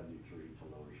 73 to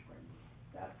Lower Springboro.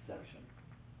 That section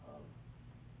of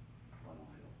Bunnell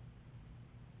Hill.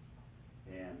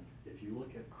 And if you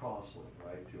look at Crosswood,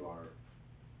 right, to our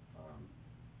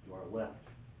left,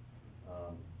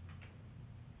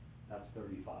 that's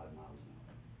 35 miles an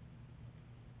hour.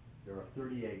 There are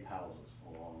 38 houses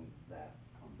along that,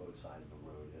 on both sides of the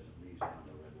road as it leads down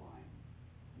the red line.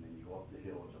 And then you go up the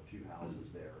hill, there's a few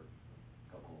houses there, a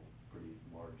couple pretty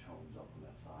large homes up on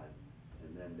that side.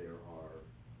 And then there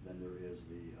is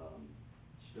the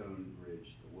Stone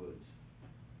Ridge, the Woods,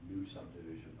 new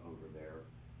subdivision over there.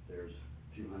 There's a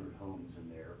few hundred homes in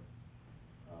there.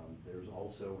 There's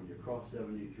also, when you cross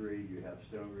 73, you have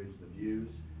Stone Ridge, the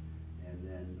Views, and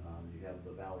then you have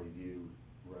the Valley View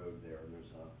Road there, and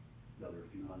there's another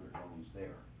few hundred homes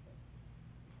there.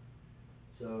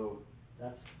 So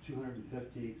That's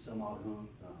 250 some odd homes,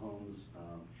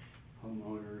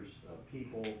 homeowners,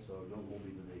 people, so don't hold me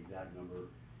to the exact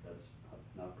number. That's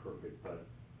not perfect, but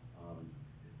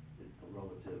it's a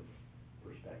relative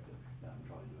perspective that I'm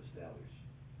trying to establish.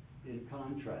 In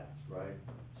contrast, right,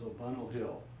 so Bunnell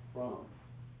Hill from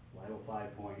Lidle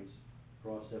 5 Points,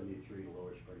 across 73 to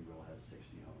Lower Springville has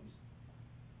 60 homes.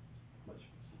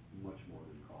 Much more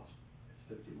than cost.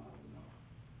 It's 50 miles an hour.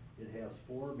 It has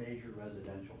 4 major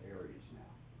residential areas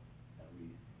now that we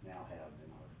now have in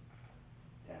our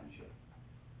township.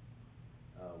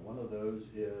 One of those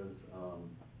is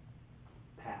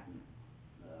Patton.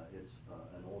 It's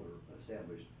an older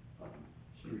established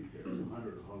street there. There's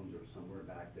 100 homes or somewhere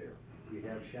back there. We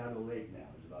have Shadow Lake now.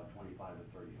 There's about 25 to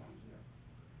 30 homes there.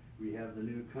 We have the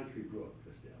new Country Brook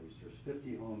established. There's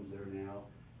 50 homes there now,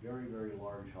 very, very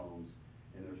large homes,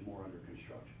 and there's more under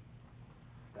construction.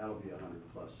 That'll be 100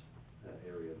 plus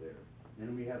area there.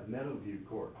 Then we have Meadowview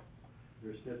Court.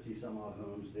 There's 50 some odd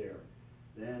homes there.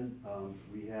 Then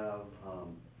we have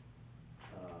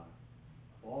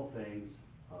all things,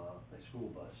 a school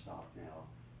bus stop now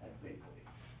at Binkley.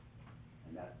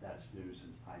 And that's new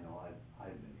since I know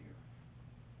I've been here.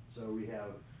 So we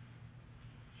have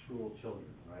school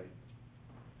children, right?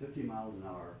 50 miles an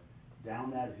hour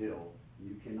down that hill.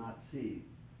 You cannot see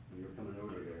when you're coming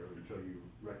over there until you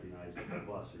recognize the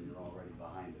bus and you're already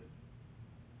behind it.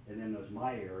 And then there's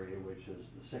my area, which is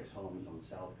the 6 homes on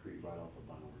South Creek right off of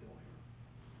Bunnell Hill here.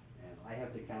 And I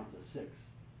have to count to 6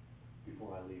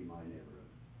 before I leave my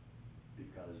neighborhood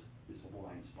because it's a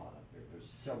blind spot up there. There's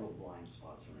several blind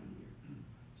spots around here.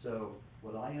 So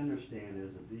what I understand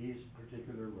is that these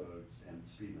particular roads and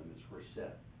speed limits were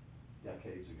set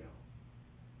decades ago,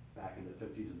 back in the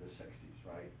 50s and the 60s,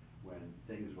 right? When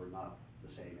things were not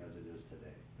the same as it is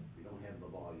today. We don't have the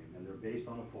volume, and they're based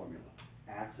on a formula.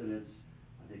 Accidents,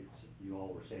 I think you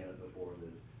all were saying it before,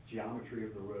 the geometry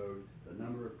of the road, the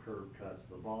number of curb cuts,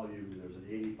 the volume, and there's an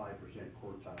 85%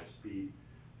 quartile speed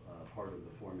part of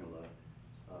the formula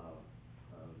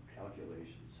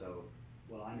calculation. So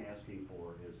what I'm asking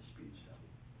for is a speed study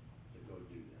to go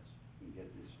do this and get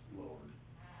this lowered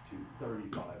to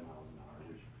 35 miles an hour,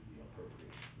 which would be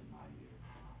appropriate in my view.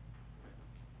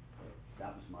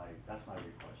 That's my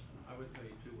request tonight. I would tell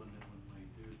you too, when we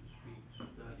do the speed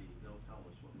study, they'll tell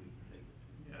us what we can take it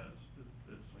to. Yeah,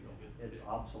 It's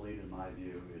obsolete in my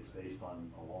view. It's based on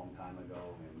a long time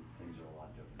ago, and things are a lot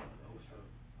different nowadays. Oh, sure.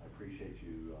 I appreciate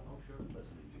you Sure.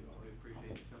 listening to us. We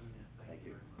appreciate you coming in. Thank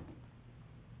you very much.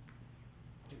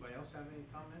 Anybody else have any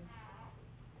comments?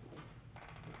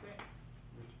 Okay,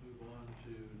 let's move on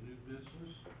to new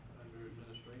business. Under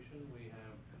administration, we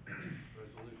have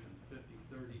resolution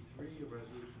 5033, a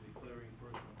resolution declaring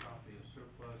personal property as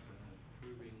surplus and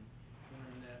approving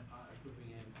internet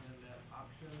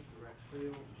auction, direct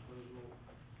sale, disposal,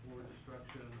 or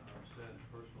destruction of said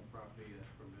personal property as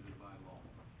permitted by law.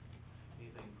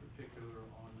 Anything particular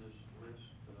on this list,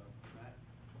 Matt?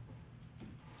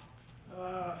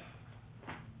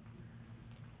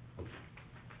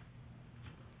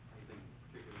 Anything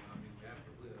particular? I mean, we have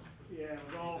the list. But Yeah, it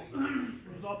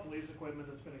was all police equipment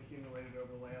that's been accumulated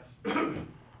over the last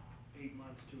 8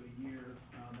 months to a year.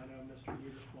 I know Mr.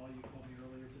 Yeagerspaw, you called me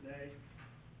earlier today,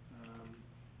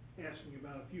 asking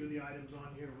about a few of the items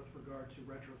on here with regard to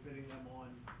retrofitting them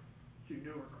on to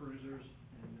newer cruisers,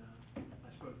 and I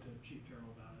spoke to Chief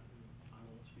Terrell about it, and I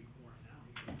won't speak for him now.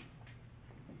 He can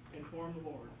inform the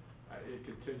board. It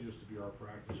continues to be our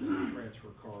practice when we transfer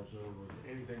cars over.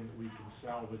 Anything that we can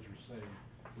salvage or save,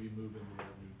 we move into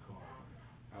that new car.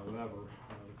 However,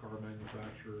 the car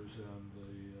manufacturers and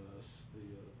the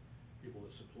people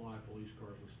that supply police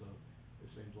cars and stuff, it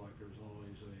seems like there's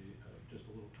always just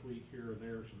a little tweak here or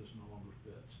there, so this no longer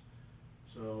fits.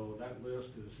 So that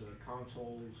list is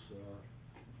consoles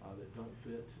that don't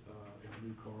fit in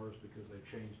new cars because they've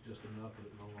changed just enough that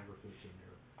it no longer fits in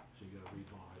there, so you gotta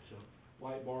rebuy. So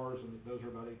light bars, and those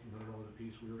are about $1,800 a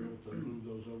piece. We were able to move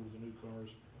those over to the new cars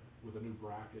with a new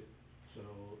bracket. So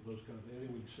those kind of,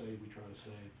 anything we can save, we try to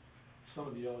save.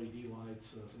 Some of the LED lights,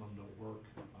 some of them don't work.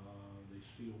 They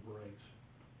seal brakes.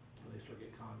 They start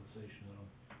getting condensation in them,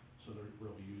 so they're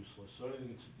really useless. So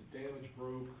anything that's damaged,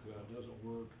 broke, doesn't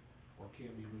work, or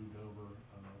can't be moved over,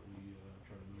 we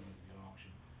try to move into the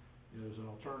auction. You know, there's an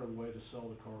alternative way to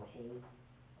sell the car whole.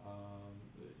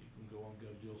 You can go on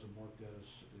Gov Deals and mark that as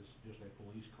just a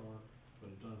police car,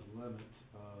 but it does limit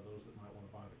those that might want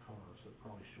to buy the car, so it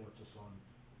probably shorts us on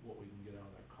what we can get out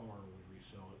of that car when we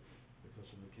resell it, because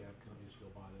some of the cab companies still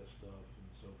buy that stuff and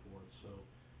so forth. So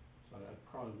I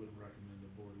probably wouldn't recommend the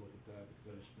board look at that,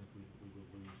 because I just think we would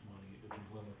lose money if we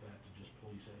limit that to just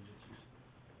police agencies.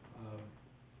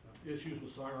 issues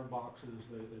with siren boxes,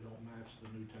 they don't match the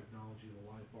new technology of the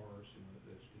light bars, you know,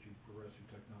 as you progress through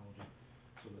technology,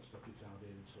 so that stuff gets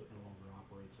outdated, so it no longer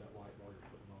operates that light bar you're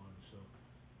putting on, so.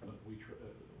 But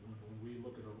when we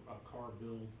look at a car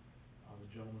build, the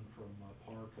gentleman from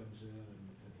PAR comes in, and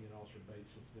he and Officer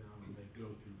Bates sits down, and they go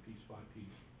through piece by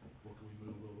piece, what can we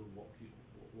move over, what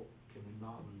can we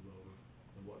not move over,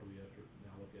 and what do we have to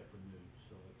now look at for new,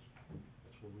 so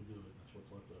that's where we do it, and that's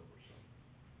what's left over, so.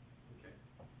 Okay.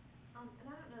 And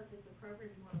I don't know if it's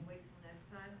appropriate if you wanna wait till next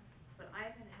time, but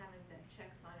I've been having that check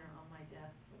signer on my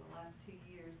desk for the last 2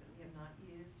 years that we have not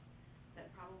used, that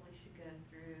probably should go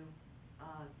through,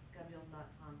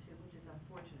 govdeals.com too, which is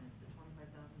unfortunate, it's a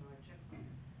 $25,000 check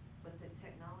signer. But the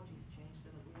technology's changed so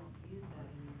that we don't use that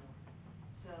anymore.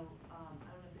 So, I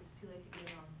don't know if it's too late to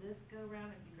get it on this go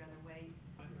round, if you'd rather wait.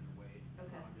 I'd rather wait.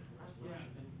 Okay. On this Yeah.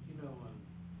 resolution. And, you know,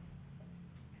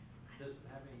 does it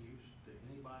have any use to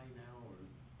anybody now, or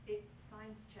It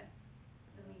signs checks.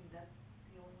 I mean, that's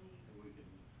the only. we can,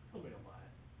 Nobody will buy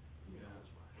it. yeah, Let's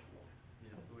buy it.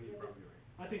 yeah, well, you're probably right.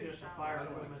 I think there's some Why fire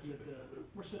don't we equipment keep that, it?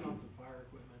 we're sitting on some fire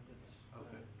equipment that's,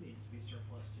 Okay. needs to be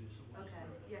surplus too, so we'll just Okay,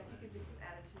 throw it in. yeah, if you could just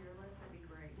add it to your list, that'd be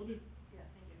great. Will do. Yeah,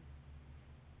 thank you.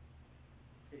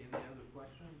 Okay, any other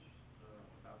questions,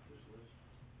 about this list?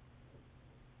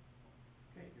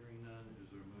 Okay, hearing none, is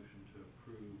there a motion to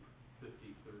approve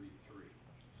 5033?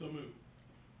 So moved.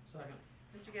 Second.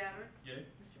 Mr. Gabbard? Yay.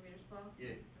 Mr. Mearsclaw?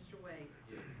 Yay. Mr. Wade?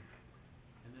 Yay.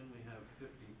 And then we have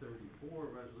 5034,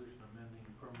 resolution amending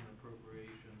permanent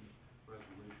appropriation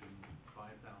resolution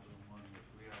 5001 with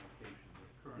reallocation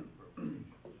of current appropriations.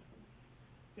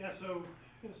 Yeah, so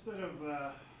instead of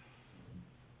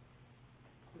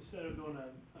doing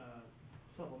a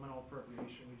supplemental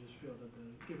appropriation, we just feel that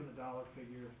given the dollar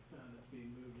figure that's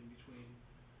being moved in between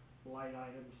light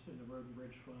items in the road and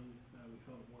bridge fund, we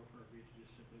felt it more appropriate to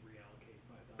just simply reallocate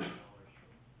 $5,000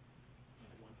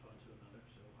 from one fund to another.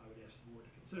 So I would ask the board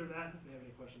to consider that. If they have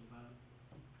any questions about it,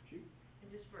 shoot. And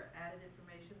just for added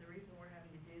information, the reason we're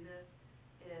having to do this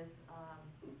is,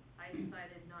 I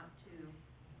decided not to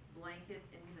blanket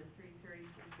into the 330,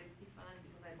 360 fund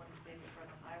because I wanted to save it for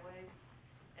the highways.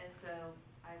 And so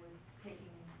I was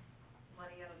taking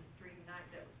money out of the 390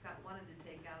 that Scott wanted to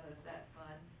take out of that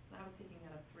fund, and I was taking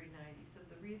out of 390. So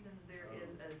the reason there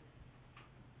is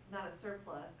not a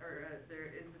surplus, or there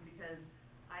is because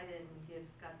I didn't give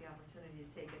Scott the opportunity to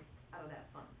take it out of that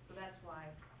fund. So that's why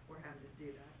we're having to do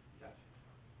that. Gotcha.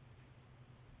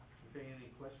 Okay,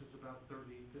 any questions about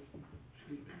 5034?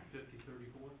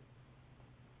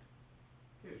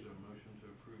 Okay, is there a motion to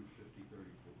approve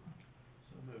 5034?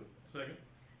 So moved. Second.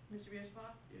 Mr.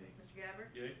 Mearsclaw? Yay. Mr.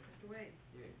 Gabbard? Yay. Mr. Wade?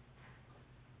 Yay.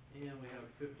 And we have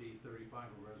 5035,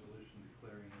 a resolution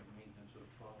declaring that maintenance of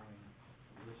following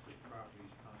listed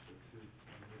properties constitute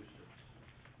a nuisance.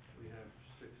 We have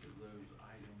 6 of those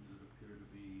items that appear to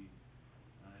be,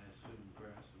 I assume,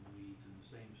 grass and weeds in the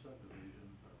same subdivision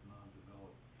of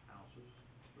non-developed houses,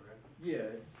 correct?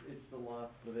 Yeah, it's the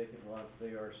lots, the vacant lots,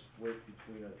 they are split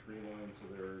between a tree line,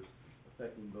 so there's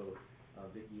affecting both,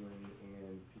 Vicky Lane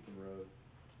and Pekin Road.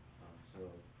 So,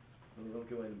 when we don't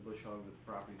go in and bush hog the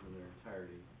properties in their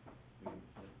entirety, we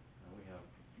have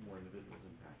more individuals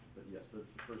impacted. But yes, the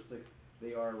first 6,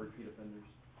 they are repeat offenders,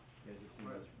 as you've seen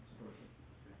Right. us historically.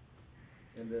 Okay.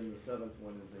 And then the 7th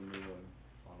one is a new one,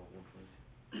 on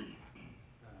 122.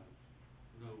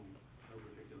 No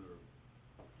particular,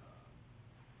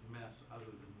 mess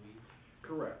other than weeds?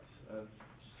 Correct.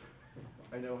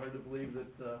 I know, hard to believe that,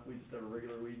 we just have a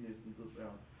regular weed nuisance this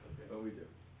town, Okay. but we do.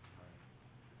 All right.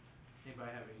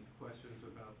 Anybody have any questions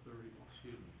about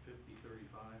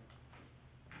 5035?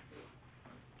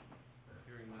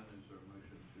 Hearing none, is there a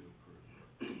motion to approve?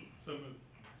 So moved.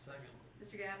 Second.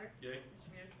 Mr. Gabbard? Yay. Mr.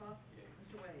 Mearsclaw? Yay.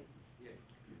 Mr. Wade? Yay.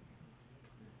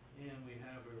 And we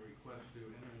have a request to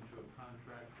enter into a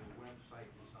contract for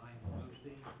website design and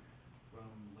hosting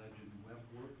from Legend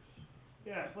Webworks.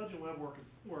 Yes, Legend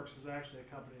Works is actually a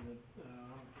company that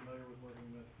I'm familiar with working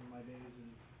with from my days in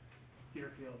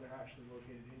Deerfield. They're actually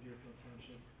located in Deerfield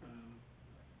Township,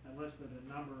 and listed a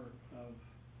number of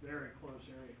very close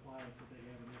area clients that they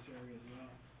have in this area as well,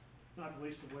 not the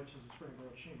least of which is the Springboro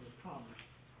Chamber of Commerce.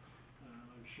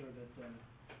 I'm sure that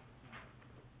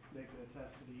they could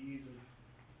attest to the ease of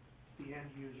the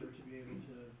end user to be able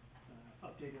to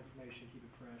update information, keep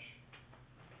it fresh,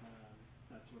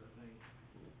 that sort of thing.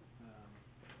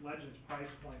 Legend's price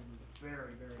point was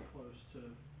very, very close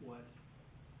to what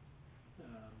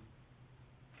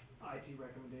IT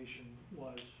recommendation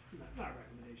was, not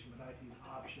recommendation, but IT's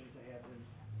option to have his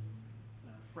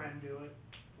friend do it.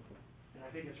 And I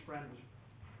think his friend was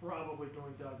probably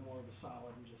doing Doug more of a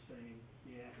solid and just saying,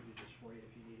 yeah, I can do this for you if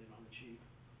you need it on the cheap.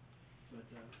 But,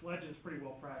 Legend's pretty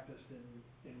well practiced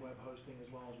in web hosting as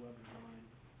well as web design.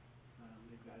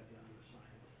 They've got it down to a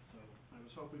science. So I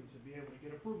was hoping to be able to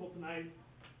get approval tonight,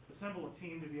 assemble a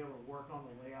team to be able to work on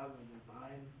the layout and the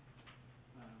design,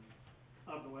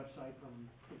 of the website from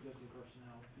existing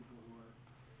personnel, people who are.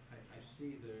 I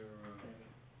see their,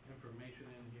 information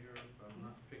in here, but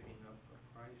I'm not picking up a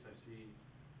price. I see,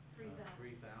 3,000.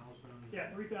 3,000.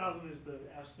 Yeah, 3,000 is the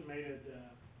estimated,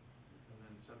 And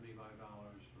then $75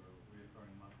 for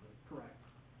recurring monthly. correct.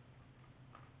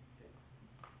 Okay.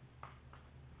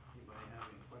 Anybody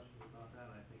have any questions about that?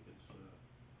 I think it's,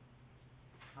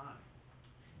 time.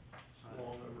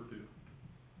 Long overdue.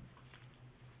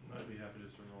 And I'd be happy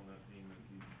to serve on that team if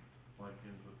you'd like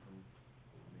input from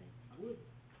me. I would.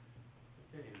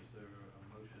 Okay, is there a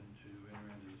motion to enter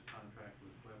into this contract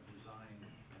with web design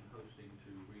and hosting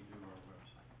to redo our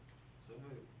website? So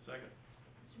moved. Second.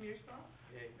 Mr. Mearsclaw?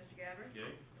 Yay. Mr. Gabbard?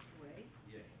 Yay. Mr. Wade?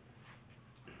 Yay.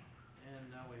 And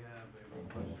now we have a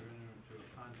request to enter into a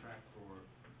contract for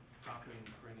copying,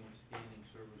 printing, scanning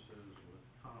services with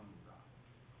ComDoc.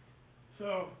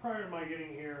 So prior to my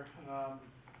getting here,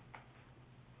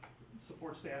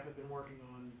 support staff had been working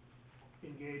on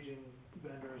engaging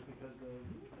vendors because the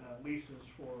leases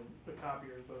for the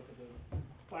copiers, both of the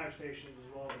fire stations as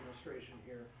well as administration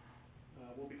here,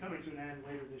 will be coming to an end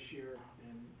later this year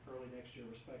and early next year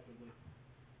respectively.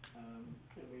 And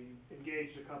we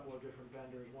engaged a couple of different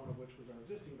vendors, one of which was our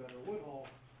existing vendor, Woodhull.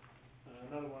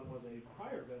 Another one was a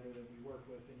prior vendor that we worked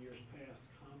with in years past,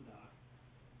 ComDoc.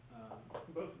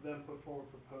 Both of them put forward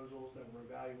proposals that were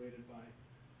evaluated by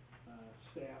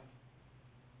staff,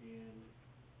 and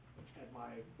at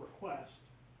my request,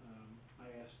 I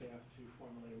asked staff to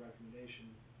formulate a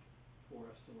recommendation for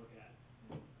us to look at.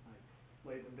 I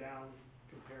laid them down,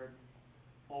 compared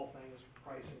all things,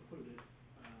 price included,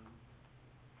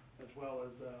 as well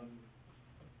as,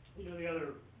 the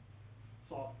other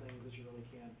soft things that you really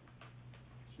can't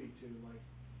speak to, like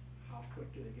how quick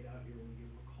do they get out here when you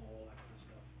give them a call, that kind of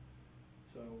stuff.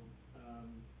 So,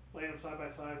 laying them side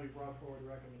by side, we brought forward a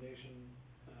recommendation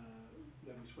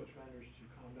that we switch vendors to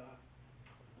ComDoc,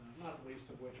 not the least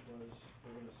of which was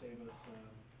they're going to save us,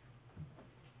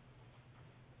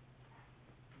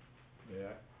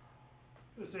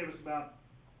 about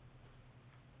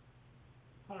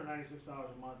 $196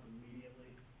 a month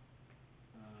immediately.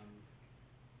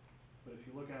 But if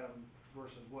you look at them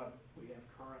versus what we have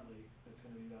currently, it's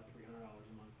going to be about $300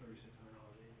 a month, $3,600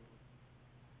 annually.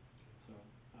 So,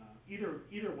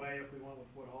 either way, if we went with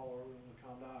Woodhull or we went with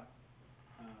ComDoc,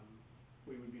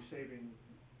 we would be saving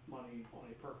money on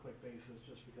a per-click basis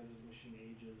just because as the machine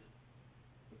ages,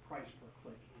 the price per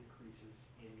click increases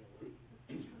annually.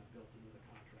 It's just kind of built into the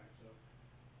contract. So,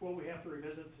 will we have to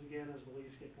revisit this again as the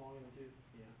lease gets long in the tooth?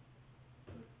 Yeah.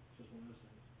 But it's just one of those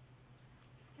things.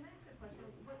 Can I ask a question?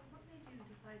 What made you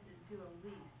decide to do a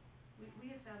lease?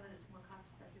 We have found that it's more cost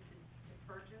effective to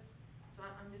purchase, so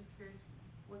I'm just curious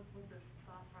what the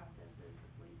thought process is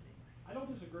of leasing. I don't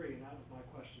disagree, and that was my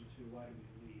question too, why do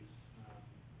we lease?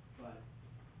 But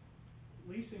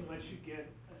leasing lets you get,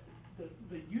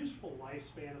 the useful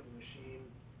lifespan of the machine,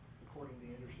 according to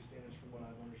the industry standards from what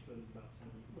I've understood, is about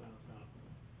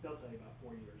they'll tell you about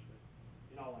 4 years, but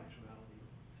in all actuality,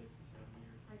 6 to 7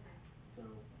 years. I agree. So,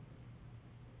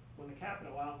 when the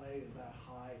capital outlay is that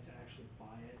high to actually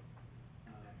buy it,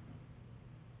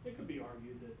 it could be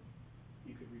argued that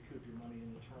you could recoup your money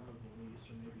in the term of the lease,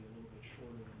 or maybe a little bit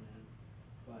shorter than that.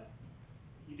 But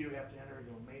you do have to enter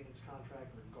into a maintenance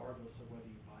contract regardless of whether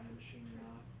you buy a machine or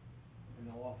not. And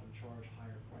they'll often charge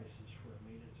higher prices for a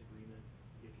maintenance agreement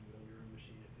if you own your own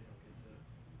machine, if they don't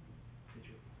get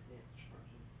your finance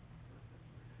charges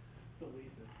to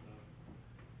lease it. So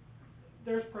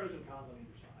there's pros and cons on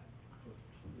either side with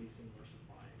leasing versus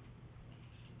buying.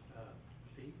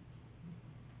 Steve,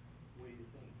 what do you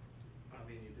think? I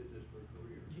mean, you did this for a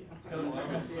career. Yeah. I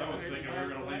was thinking we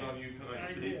were gonna lean on you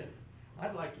tonight, I Steve. did.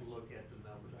 I'd like to look at the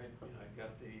numbers. I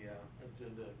got the,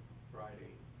 agenda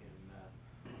Friday and,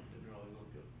 didn't really look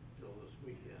at till this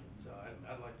weekend. So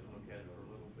I'd like to look at it for a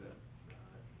little bit,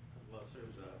 unless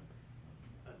there's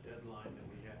a deadline that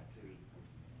we have to.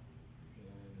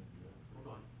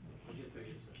 Hold on, I'll get to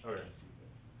you in a second. Okay.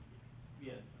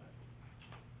 Yeah.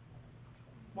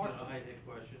 Mark. I had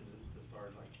questions as far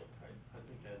as like, I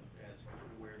think I'd ask,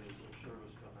 where does the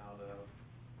service come out of?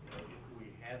 If we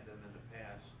had them in the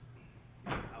past,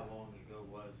 how long ago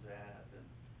was that? And,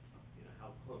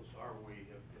 how close are we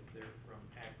if they're from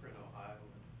Akron, Ohio,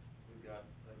 and we've got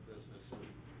a business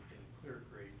in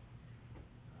Clearcreek?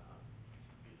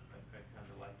 I kind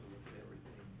of like to look at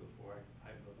everything before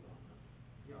I vote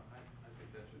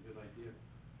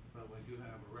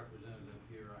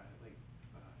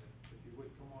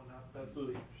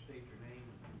Absolutely. State your name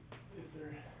and. If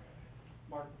there,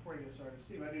 Mark, before you get started,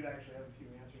 Steve, I did actually have a few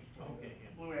answers for you. Okay,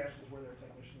 yeah. Blue Ash is where their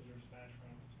technicians are dispatched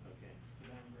from. Okay. To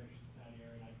down in Greater Cincinnati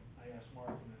area, and I asked Mark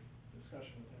in a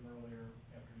discussion with him earlier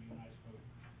after you and I spoke.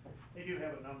 They do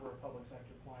have a number of public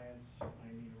sector clients,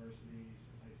 Miami University,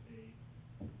 Cincinnati State,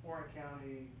 Warren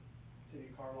County, City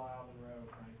of Carlisle, Monroe,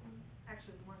 Franklin.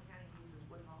 Actually, Warren County uses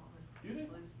Woodhull almost Do they?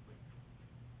 exclusively.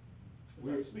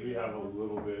 We have a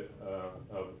little bit,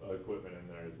 of equipment in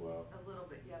there as well. A little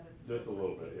bit, yeah, but. Just a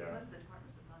little bit, yeah. Most of the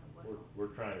departments have gone to Woodhull.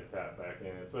 We're trying to tap back in,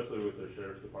 especially with the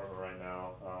sheriff's department right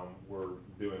now. We're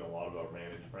doing a lot of our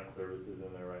managed print services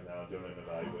in there right now, doing an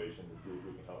evaluation to see if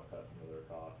we can help cut some of their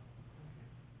costs.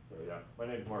 So, yeah, my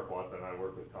name's Mark Watson, I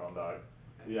work with ComDoc.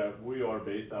 Yeah, we are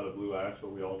based out of Blue Ash, but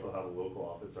we also have a local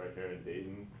office right here in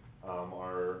Dayton.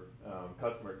 Our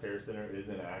customer care center is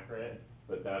in Akron,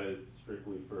 but that is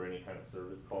strictly for any kind of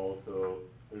service calls. So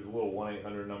there's a little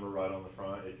 1-800 number right on the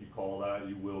front. If you call that,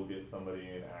 you will get somebody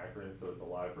in Akron, so it's a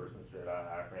live person straight out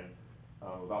of Akron.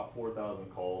 About 4,000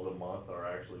 calls a month are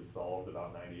actually solved.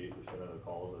 About 98% of the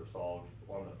calls are solved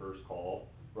on the first call,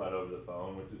 right over the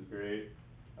phone, which is great.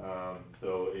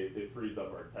 So it frees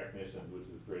up our technicians, which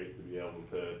is great to be able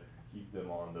to keep them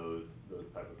on those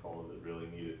type of calls that really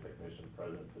need a technician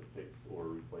present to fix or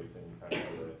replace any kind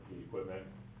of the equipment.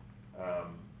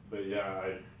 But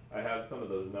yeah, I have some of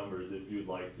those numbers if you'd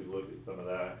like to look at some of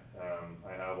that.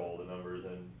 I have all the numbers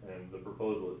and the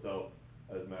proposal itself,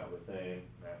 as Matt was saying,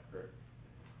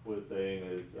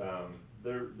 is,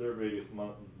 their biggest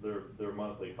their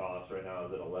monthly cost right now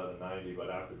is at $11.90, but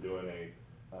after doing an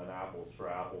apples for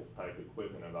apples type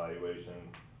equipment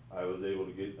evaluation, I was able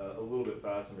to get a little bit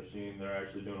faster machine. They're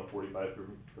actually doing a 45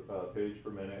 page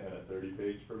per minute and a 30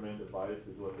 page per minute device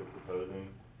is what they're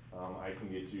proposing. I can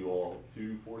get you all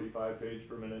 2 45 page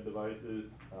per minute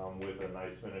devices, with a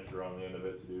nice finisher on the end of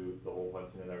it to do the hole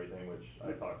punching and everything, which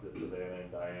I talked to Savannah and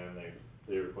Diane,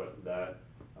 they requested that.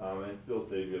 And still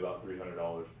save you about $300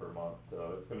 per month,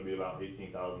 so it's gonna be about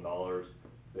 $18,000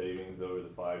 savings over the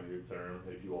 5-year term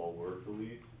if you all were to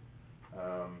lease.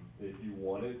 If you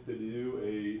wanted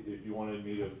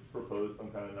me to propose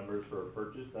some kind of numbers for a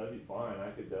purchase, that'd be fine,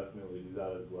 I could definitely do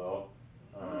that as well.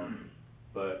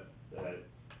 But,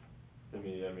 to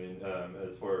me, I mean,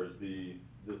 as far as the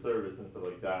service and stuff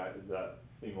like that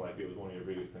seemed like it was one of your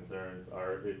biggest concerns.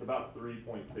 It's about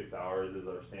 3.6 hours is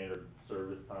our standard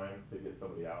service time to get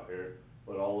somebody out here,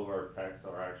 but all of our techs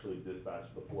are actually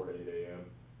dispatched before 8 AM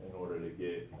in order to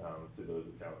get, to those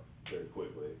accounts very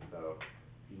quickly. So,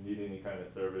 if you need any kind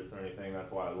of service or anything, that's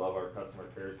why I love our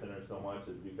customer care center so much,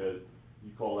 is because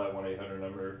you call that 1-800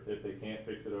 number, if they can't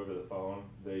fix it over the phone,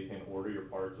 they can order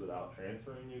your parts without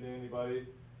transferring you to anybody.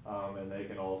 And they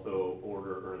can also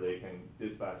they can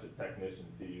dispatch a technician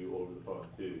to you over the phone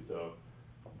too. So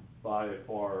by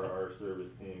far, our service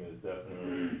team is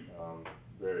definitely,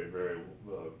 very, very,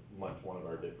 much one of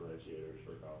our differentiators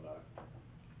for ComDoc.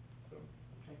 So,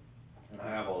 Okay. and I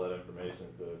have all that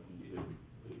information, so if you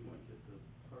Want to get the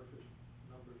purchase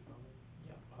numbers from me?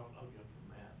 Yeah, I'll get from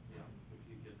Matt. Yeah, if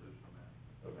you get those from Matt.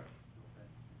 Okay. Okay.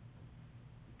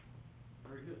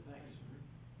 Very good, thanks.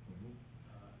 Mm-hmm.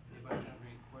 Anybody have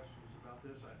any questions about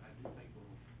this? I do think we're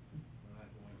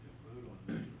not going to vote on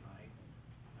this tonight.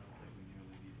 I don't think we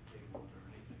nearly need to table it or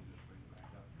anything, just bring it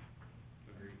back up.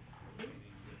 Agreed.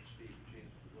 Meaning give Steve a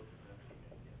chance to look at that.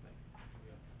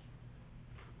 Yeah.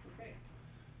 Okay.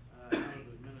 Out of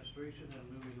administration and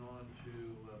moving on to,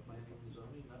 planning and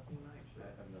zoning, nothing nice. I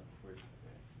have nothing for you.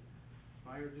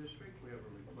 Fire district, we have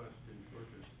a request to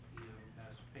purchase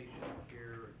EMS patient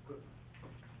care equipment.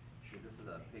 Sure, this is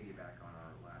a piggyback on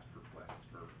our last request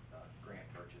for grant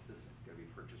purchase. This is going to be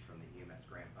purchased from the EMS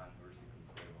grant fund, we're receiving from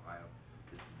the state of Ohio.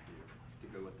 This is to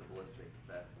go with the ballistic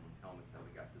vests and helmets that we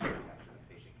got this week after the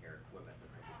patient care equipment that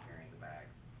they're just carrying the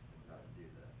bags to do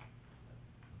the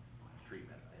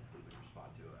treatment if we would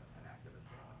respond to an active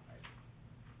assailant type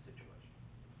situation.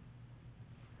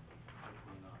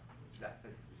 Hopefully not. That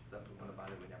is stuff we want to buy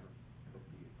that we never hope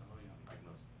to use, Oh, yeah. like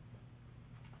most.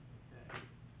 Okay.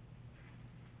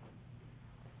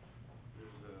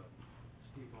 There's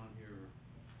Steve, on here,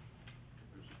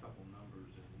 there's a couple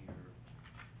numbers in here.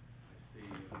 I see,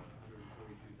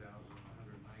 142,000,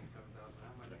 197,000,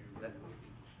 how much are you really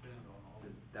looking to spend on all of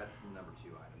them? That's the number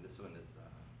 2 item. This one is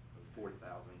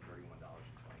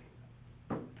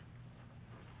 $40,031.28. I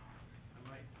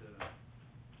might, do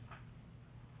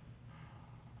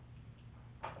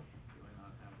I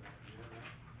not have that? Do you have that?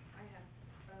 I have,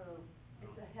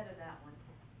 it's ahead of that one.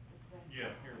 It's the.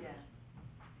 Yeah, here it is. Yeah.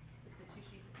 It's the 2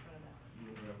 sheets in front of that one.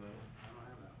 You don't have that one? I don't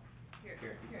have that one. Here,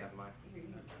 you can have mine. Here,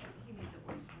 he needs it,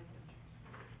 where's my pictures?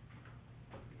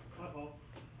 My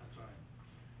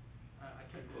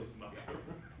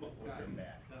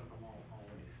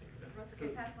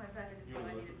Okay, pass my back, I just You thought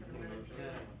I wanna needed for the look- minutes. you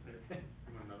wanna look at it?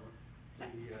 You want another one?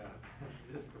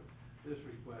 This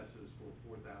request is for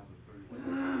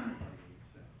 $4,031.28.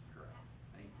 Correct.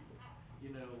 Thank you.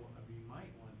 You know, you might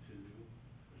want to,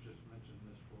 I was just mentioning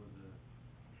this for the,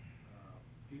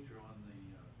 future on the,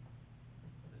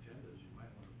 agendas, you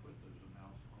might wanna put those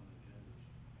amounts on the agendas,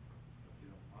 if you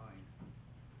don't mind.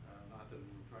 Not that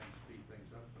we're trying to speed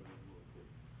things up, but it will,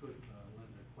 could,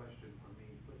 lend a question for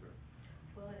me quicker.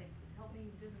 Well, it helped me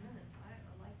do the minutes, I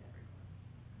like that request.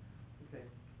 Okay,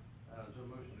 is there a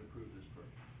motion to approve this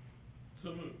purchase?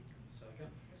 So moved.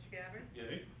 Second? Mr. Gabbard?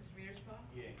 Yay. Mr. Mearsclaw?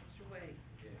 Yay. Mr. Wade?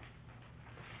 Yeah.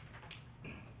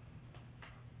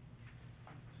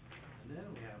 And then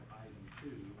we have item 2,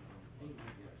 FEMA,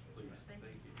 yes, please, Thank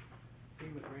thank you.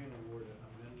 FEMA grant award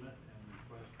amendment and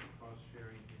request for cost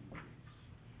sharing increase.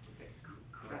 Okay,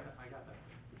 I got that.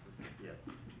 This is, yes,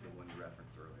 this is the one you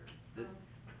referenced earlier.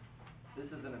 This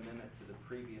is an amendment to the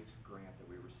previous grant that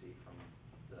we received from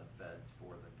the feds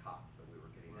for the COP that we were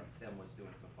getting, that Tim was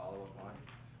doing some follow-up on.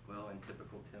 Well, in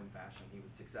typical Tim fashion, he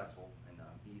was successful, and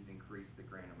he's increased the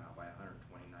grant amount by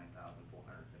 $129,459.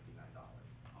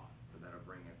 So that'll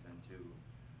bring us into,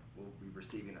 we'll be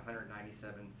receiving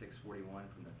 $197,641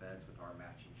 from the feds, with our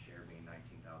matching share being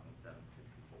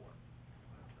 $19,764.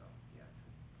 So, yeah,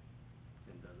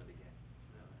 Tim does it again.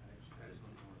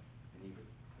 Excellent work. And he,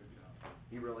 Good job.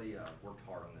 he really worked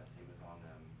hard on this. He was on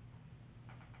them.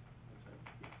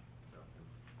 So,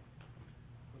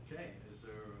 Okay, is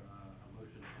there a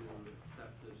motion to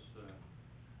accept this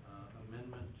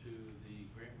amendment to the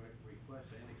grant request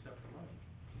and accept the money?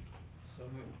 So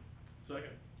moved.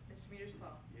 Second. Mr.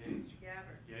 Mearsclaw? Yay. Mr.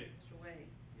 Gabbard? Yay. Mr. Wade?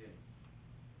 Yay.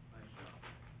 Nice job.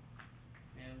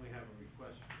 And we have a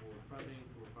request for funding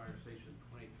for Fire Station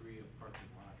 23 of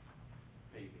parking lot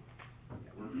paving.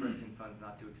 yeah, we're requesting funds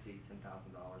not to exceed $10,000.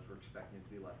 We're expecting it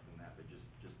to be less than that, but just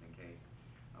in case.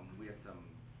 We had some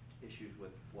issues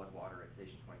with floodwater at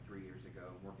Station 23 years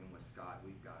ago. Working with Scott,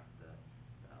 we've got the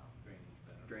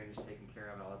drainage taken care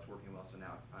of. All that's working well, so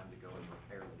now it's time to go and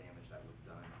repair the damage that was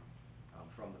done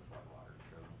from the floodwater.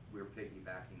 So we're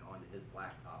piggybacking onto his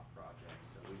blacktop project.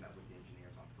 So we met with the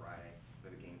engineers on Friday. We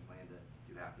have a game plan to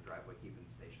do half the driveway, keeping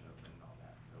the station open and all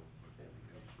that. So we're good to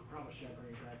go. I promise you I'll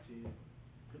bring it back to you,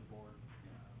 to the board,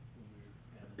 when we're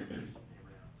having a decent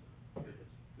hammer out, so.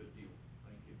 Good deal,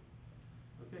 thank you.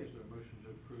 Okay, is there a motion to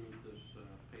approve this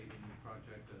paving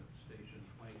project at Station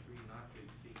 23 not to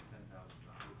exceed $10,000?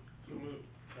 So moved.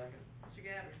 Second? Mr.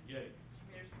 Gabbard? Yay.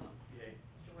 Mr. Mearsclaw? Yay.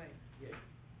 Mr. Wade? Yay.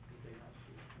 Anything else,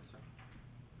 Steve? Yes, sir.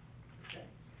 Okay.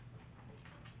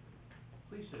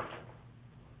 Police station,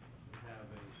 we have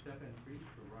a step increase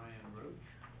for Ryan Roach.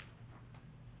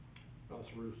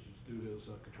 Officer Roos is due his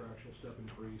contractual step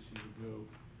increase. He would go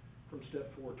from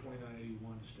step 4, 2981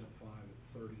 to step 5 at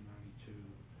 3092,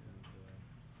 and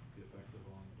be effective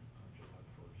on July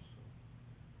the 1st. So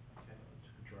Okay. it's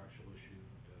a contractual issue,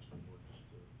 and ask the board just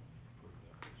to approve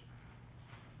that, please.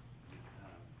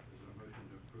 Is there a motion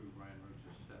to approve Ryan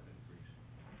Roach's step increase?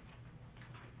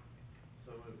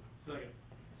 So moved. Second.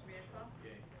 Mr. Mearsclaw?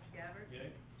 Yay. Mr. Gabbard?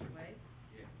 Yay. Mr. Wade?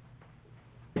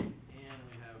 Yeah. And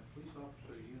we have police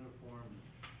officer uniform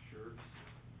shirts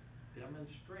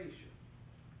demonstration.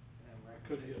 And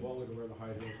Couldn't get Wally to wear the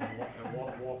high heels and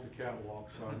walk the catwalk,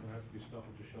 so I'm gonna have to be stuck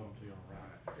with just showing to you on a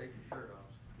rack. Take your shirt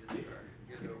off, get started,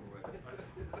 get it over with.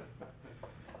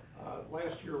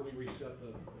 Last year, we reset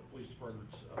the police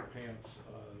department's pants.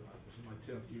 This is my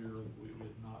 10th year. We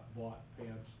had not bought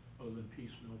pants other than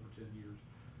piecemeal for 10 years.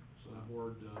 So the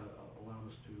board allowed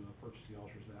us to purchase the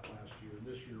officers that last year. And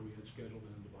this year, we had scheduled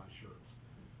them to buy shirts.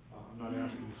 I'm not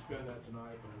asking you to spend that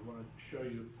tonight, but I want to show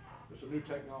you, there's some new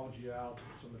technology out.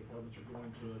 Some of the departments are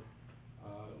going to it.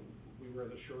 We wear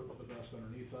the shirt with the vest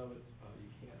underneath of it.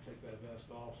 You can't take that vest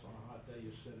off, so on a hot day,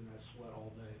 you sit in that sweat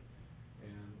all day.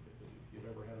 And if you've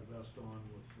ever had a vest on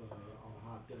on a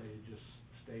hot day, it just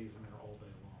stays in there all day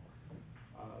long.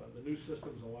 The new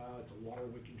systems allow, it's a water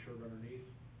wicking shirt underneath.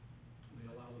 They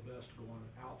allow the vest to go on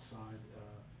outside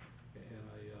in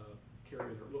a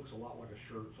carrier that looks a lot like a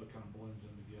shirt, so it kind of blends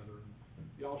in together. And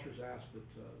the officers asked that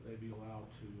they be allowed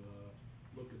to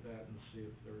look at that and see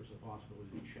if there is a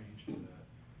possibility to change to that.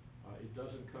 It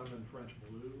doesn't come in French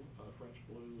blue. French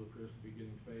blue appears to be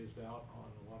getting phased out on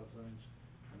a lot of things.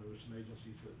 And there were some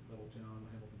agencies that Middletown,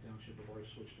 Hamilton Township have already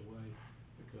switched away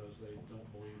because they don't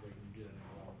believe they can get it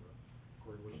any longer.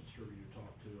 According to which distributor you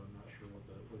talk to, I'm not sure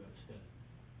where that's headed.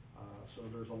 So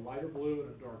there's a lighter blue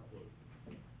and a dark blue.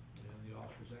 And the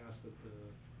officers asked that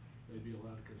they be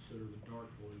allowed to consider the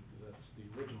dark blue, because that's the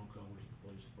original colors of the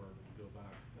police department, to go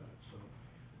back to that. So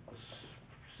the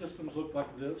systems look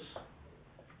like this.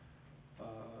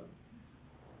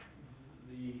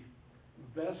 the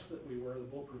vests that we wear, the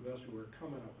bulletproof vests we wear,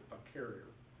 come in a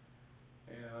carrier.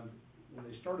 And when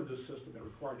they started this system, it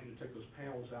required you to take those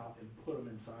panels out and put them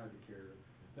inside the carrier.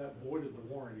 That voided the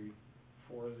warranty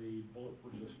for the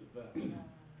bullet-resistant vest.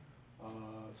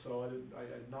 So I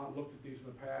had not looked at these in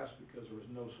the past because there was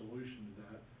no solution to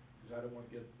that, because I didn't want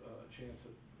to get a chance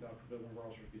that, God forbid, one of our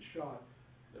officers gets shot,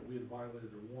 that we had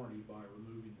violated their warranty by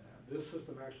removing that. This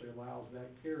system actually allows that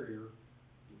carrier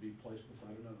to be placed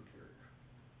inside another carrier,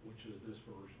 which is this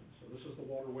version. So this is the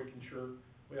Walter Wicking shirt.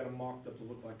 We had them mocked up to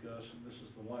look like us, and this is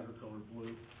the lighter colored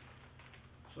blue.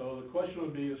 So the question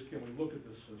would be is, can we look at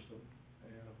this system?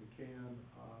 And if we can,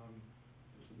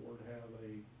 does the board have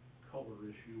a color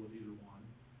issue with either one?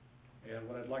 And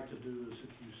what I'd like to do is,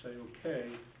 if you say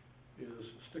okay, is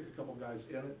stick a couple guys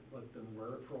in it, let them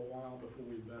wear it for a while before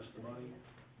we invest the money,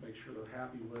 make sure they're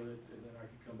happy with it, and then I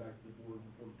can come back to the board and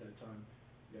report at that time,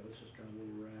 yeah, this is kind of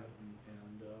where we're at, and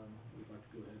we'd like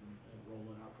to go ahead and roll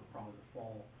it out for probably the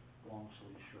fall long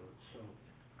sleeve shirts. So,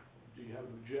 do you have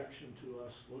an objection to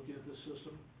us looking at this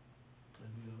system? And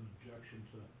do you have an objection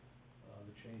to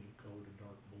the change of color to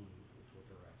dark blue, is what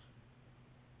they're asking?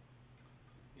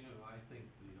 You know, I think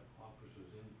the officer's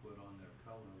input on their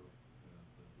color would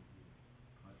be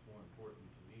much more important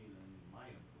to me than my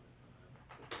input.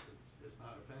 It's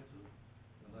not offensive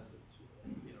unless it's,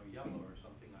 you know, yellow or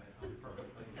something. I'm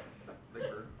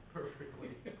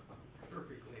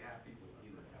perfectly happy with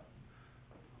either color.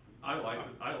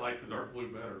 I like the dark blue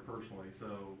better personally,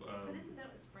 so, But isn't that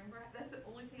what Springboro, that's the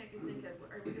only thing I could think of,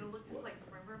 are we gonna look just like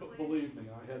Springboro, But please? believe me,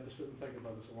 I had to sit and think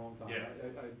about this a long time. Yeah.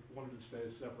 I wanted to stay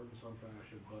separate in some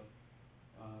fashion, but,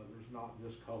 there's not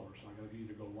this color, so I gotta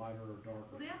either go lighter or darker.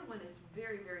 Well, the other one is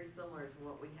very, very similar to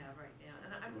what we have right now,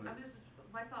 and I'm Right. just,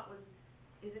 my thought was,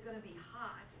 is it gonna be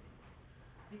hot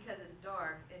because it's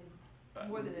dark, and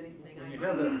more than anything, When I you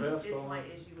have that vest it's on, my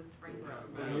issue with Springboro.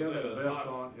 when you have that vest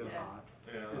on, it's Yeah. hot.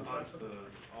 yeah, the hot's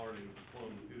already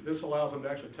flown through. This allows them to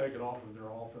actually take it off in their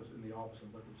office, in the office,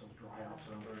 and let themselves dry out,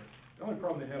 so. Right. The only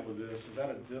problem they have with this is at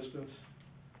a distance,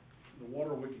 the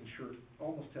Walter Wicking shirt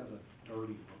almost has a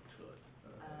dirty look to it.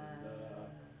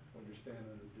 When you're standing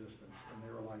at a distance, and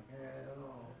they were like, I don't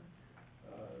know,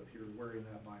 if you're wearing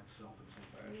that by itself in some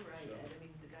fashion. You're right, So, Ed, I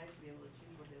mean, the guys should be able to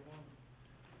choose what they want.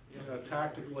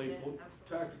 tactically, Yeah, absolutely.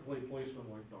 tactically,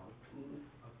 policemen like dark.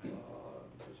 Okay.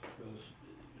 Just because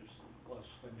there's less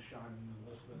things shining and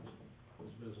less things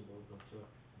is visible, but,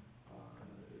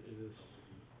 it is.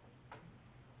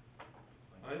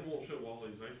 I won't show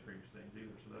Wally's ice cream stains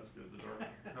either, so that's good, the dark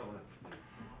color.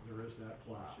 There is that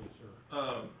plus, yes, sir.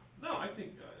 No, I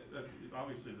think,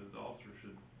 obviously the officer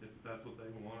should, if that's what they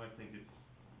want, I think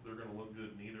they're gonna look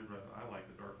good in either, but I like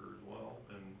the darker as well,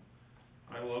 and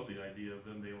I love the idea of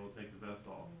them being able to take the vest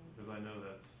off, because I know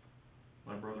that's,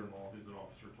 my brother-in-law, who's an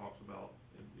officer, talks about,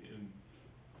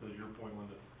 to your point,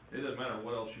 Linda, it doesn't matter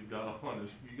what else you've got on, if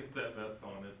you get that vest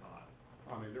on, it's hot.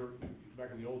 I mean,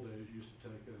 back in the old days, you used to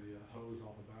take a hose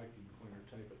off a vacuum cleaner,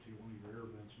 tape it to one of your air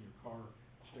vents in your car,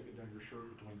 stick it down your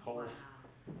shirt between holes,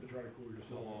 to try to cool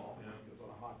yourself off, Yeah. because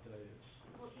on a hot day, it's.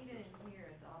 Well, even in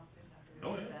here, the officers have to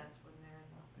Oh, wear yeah. vests when they're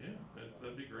in the. Yeah,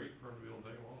 that'd be great for them to be able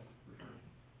to take them off, for sure.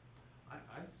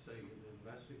 I'd say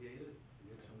investigate it,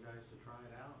 get some guys to try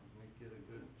it out, and get a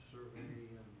good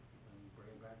survey and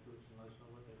bring it back to us and let us know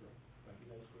what they think. Thank you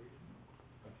guys for your.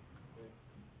 Thank you. Okay,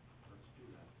 let's do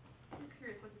that. Just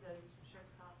curious, what do those shirts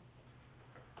cost?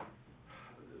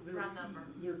 They're- Round number.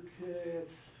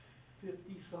 It's 50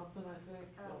 something, I think.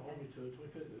 Oh, Don't hold me okay.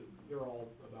 to it. They're all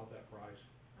about that price.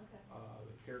 Okay.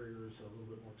 The carrier is a little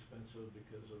bit more expensive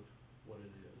because of what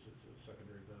it is. It's a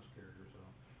secondary vest carrier, so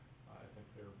I think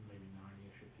they're maybe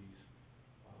 90-ish a piece.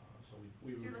 So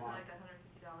we So would you're looking buy. like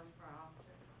 $150 per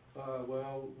officer?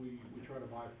 Well, we try to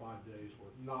buy 5 days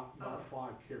worth, not Oh.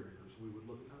 5 carriers. We would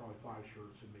look at probably 5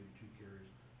 shirts and maybe 2 carriers,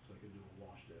 so they could do a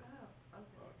wash day, Oh,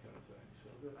 okay. kind of thing,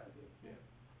 so. Good idea. Yeah.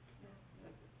 Yeah.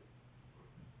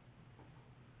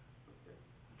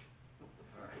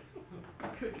 All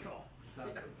right. Good call.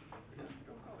 Don't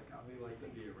call the cops. We like to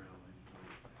be around when.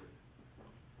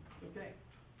 Okay,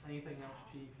 anything else,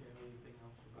 chief, you have anything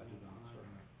else? I do not, sir.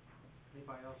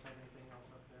 Anybody else have anything else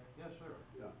up there? Yes, sir.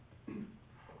 Yeah.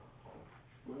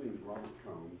 My name is Robert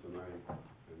Combs, and I am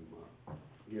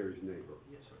Gary's neighbor.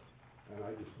 Yes, sir. And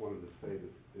I just wanted to say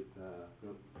that,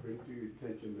 bring to your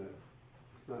attention that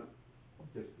it's not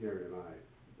just Gary and I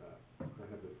that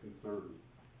have this concern.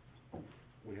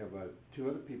 We have 2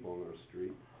 other people on our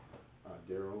street,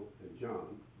 Daryl and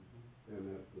John, and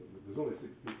there's only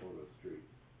 6 people on the street.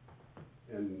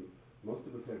 And most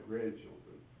of us have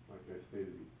grandchildren, like I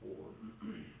stated before,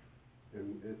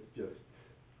 and it's just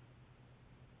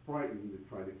frightened to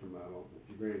try to come out with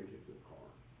your grandkids in the car.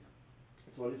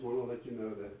 So I just wanted to let you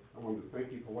know that, I wanted to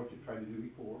thank you for what you tried to do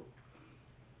before.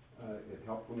 It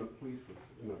helped when the police was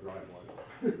in the driveway.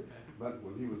 But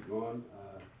when he was gone,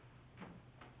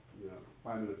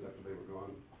 5 minutes after they were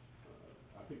gone,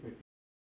 I think they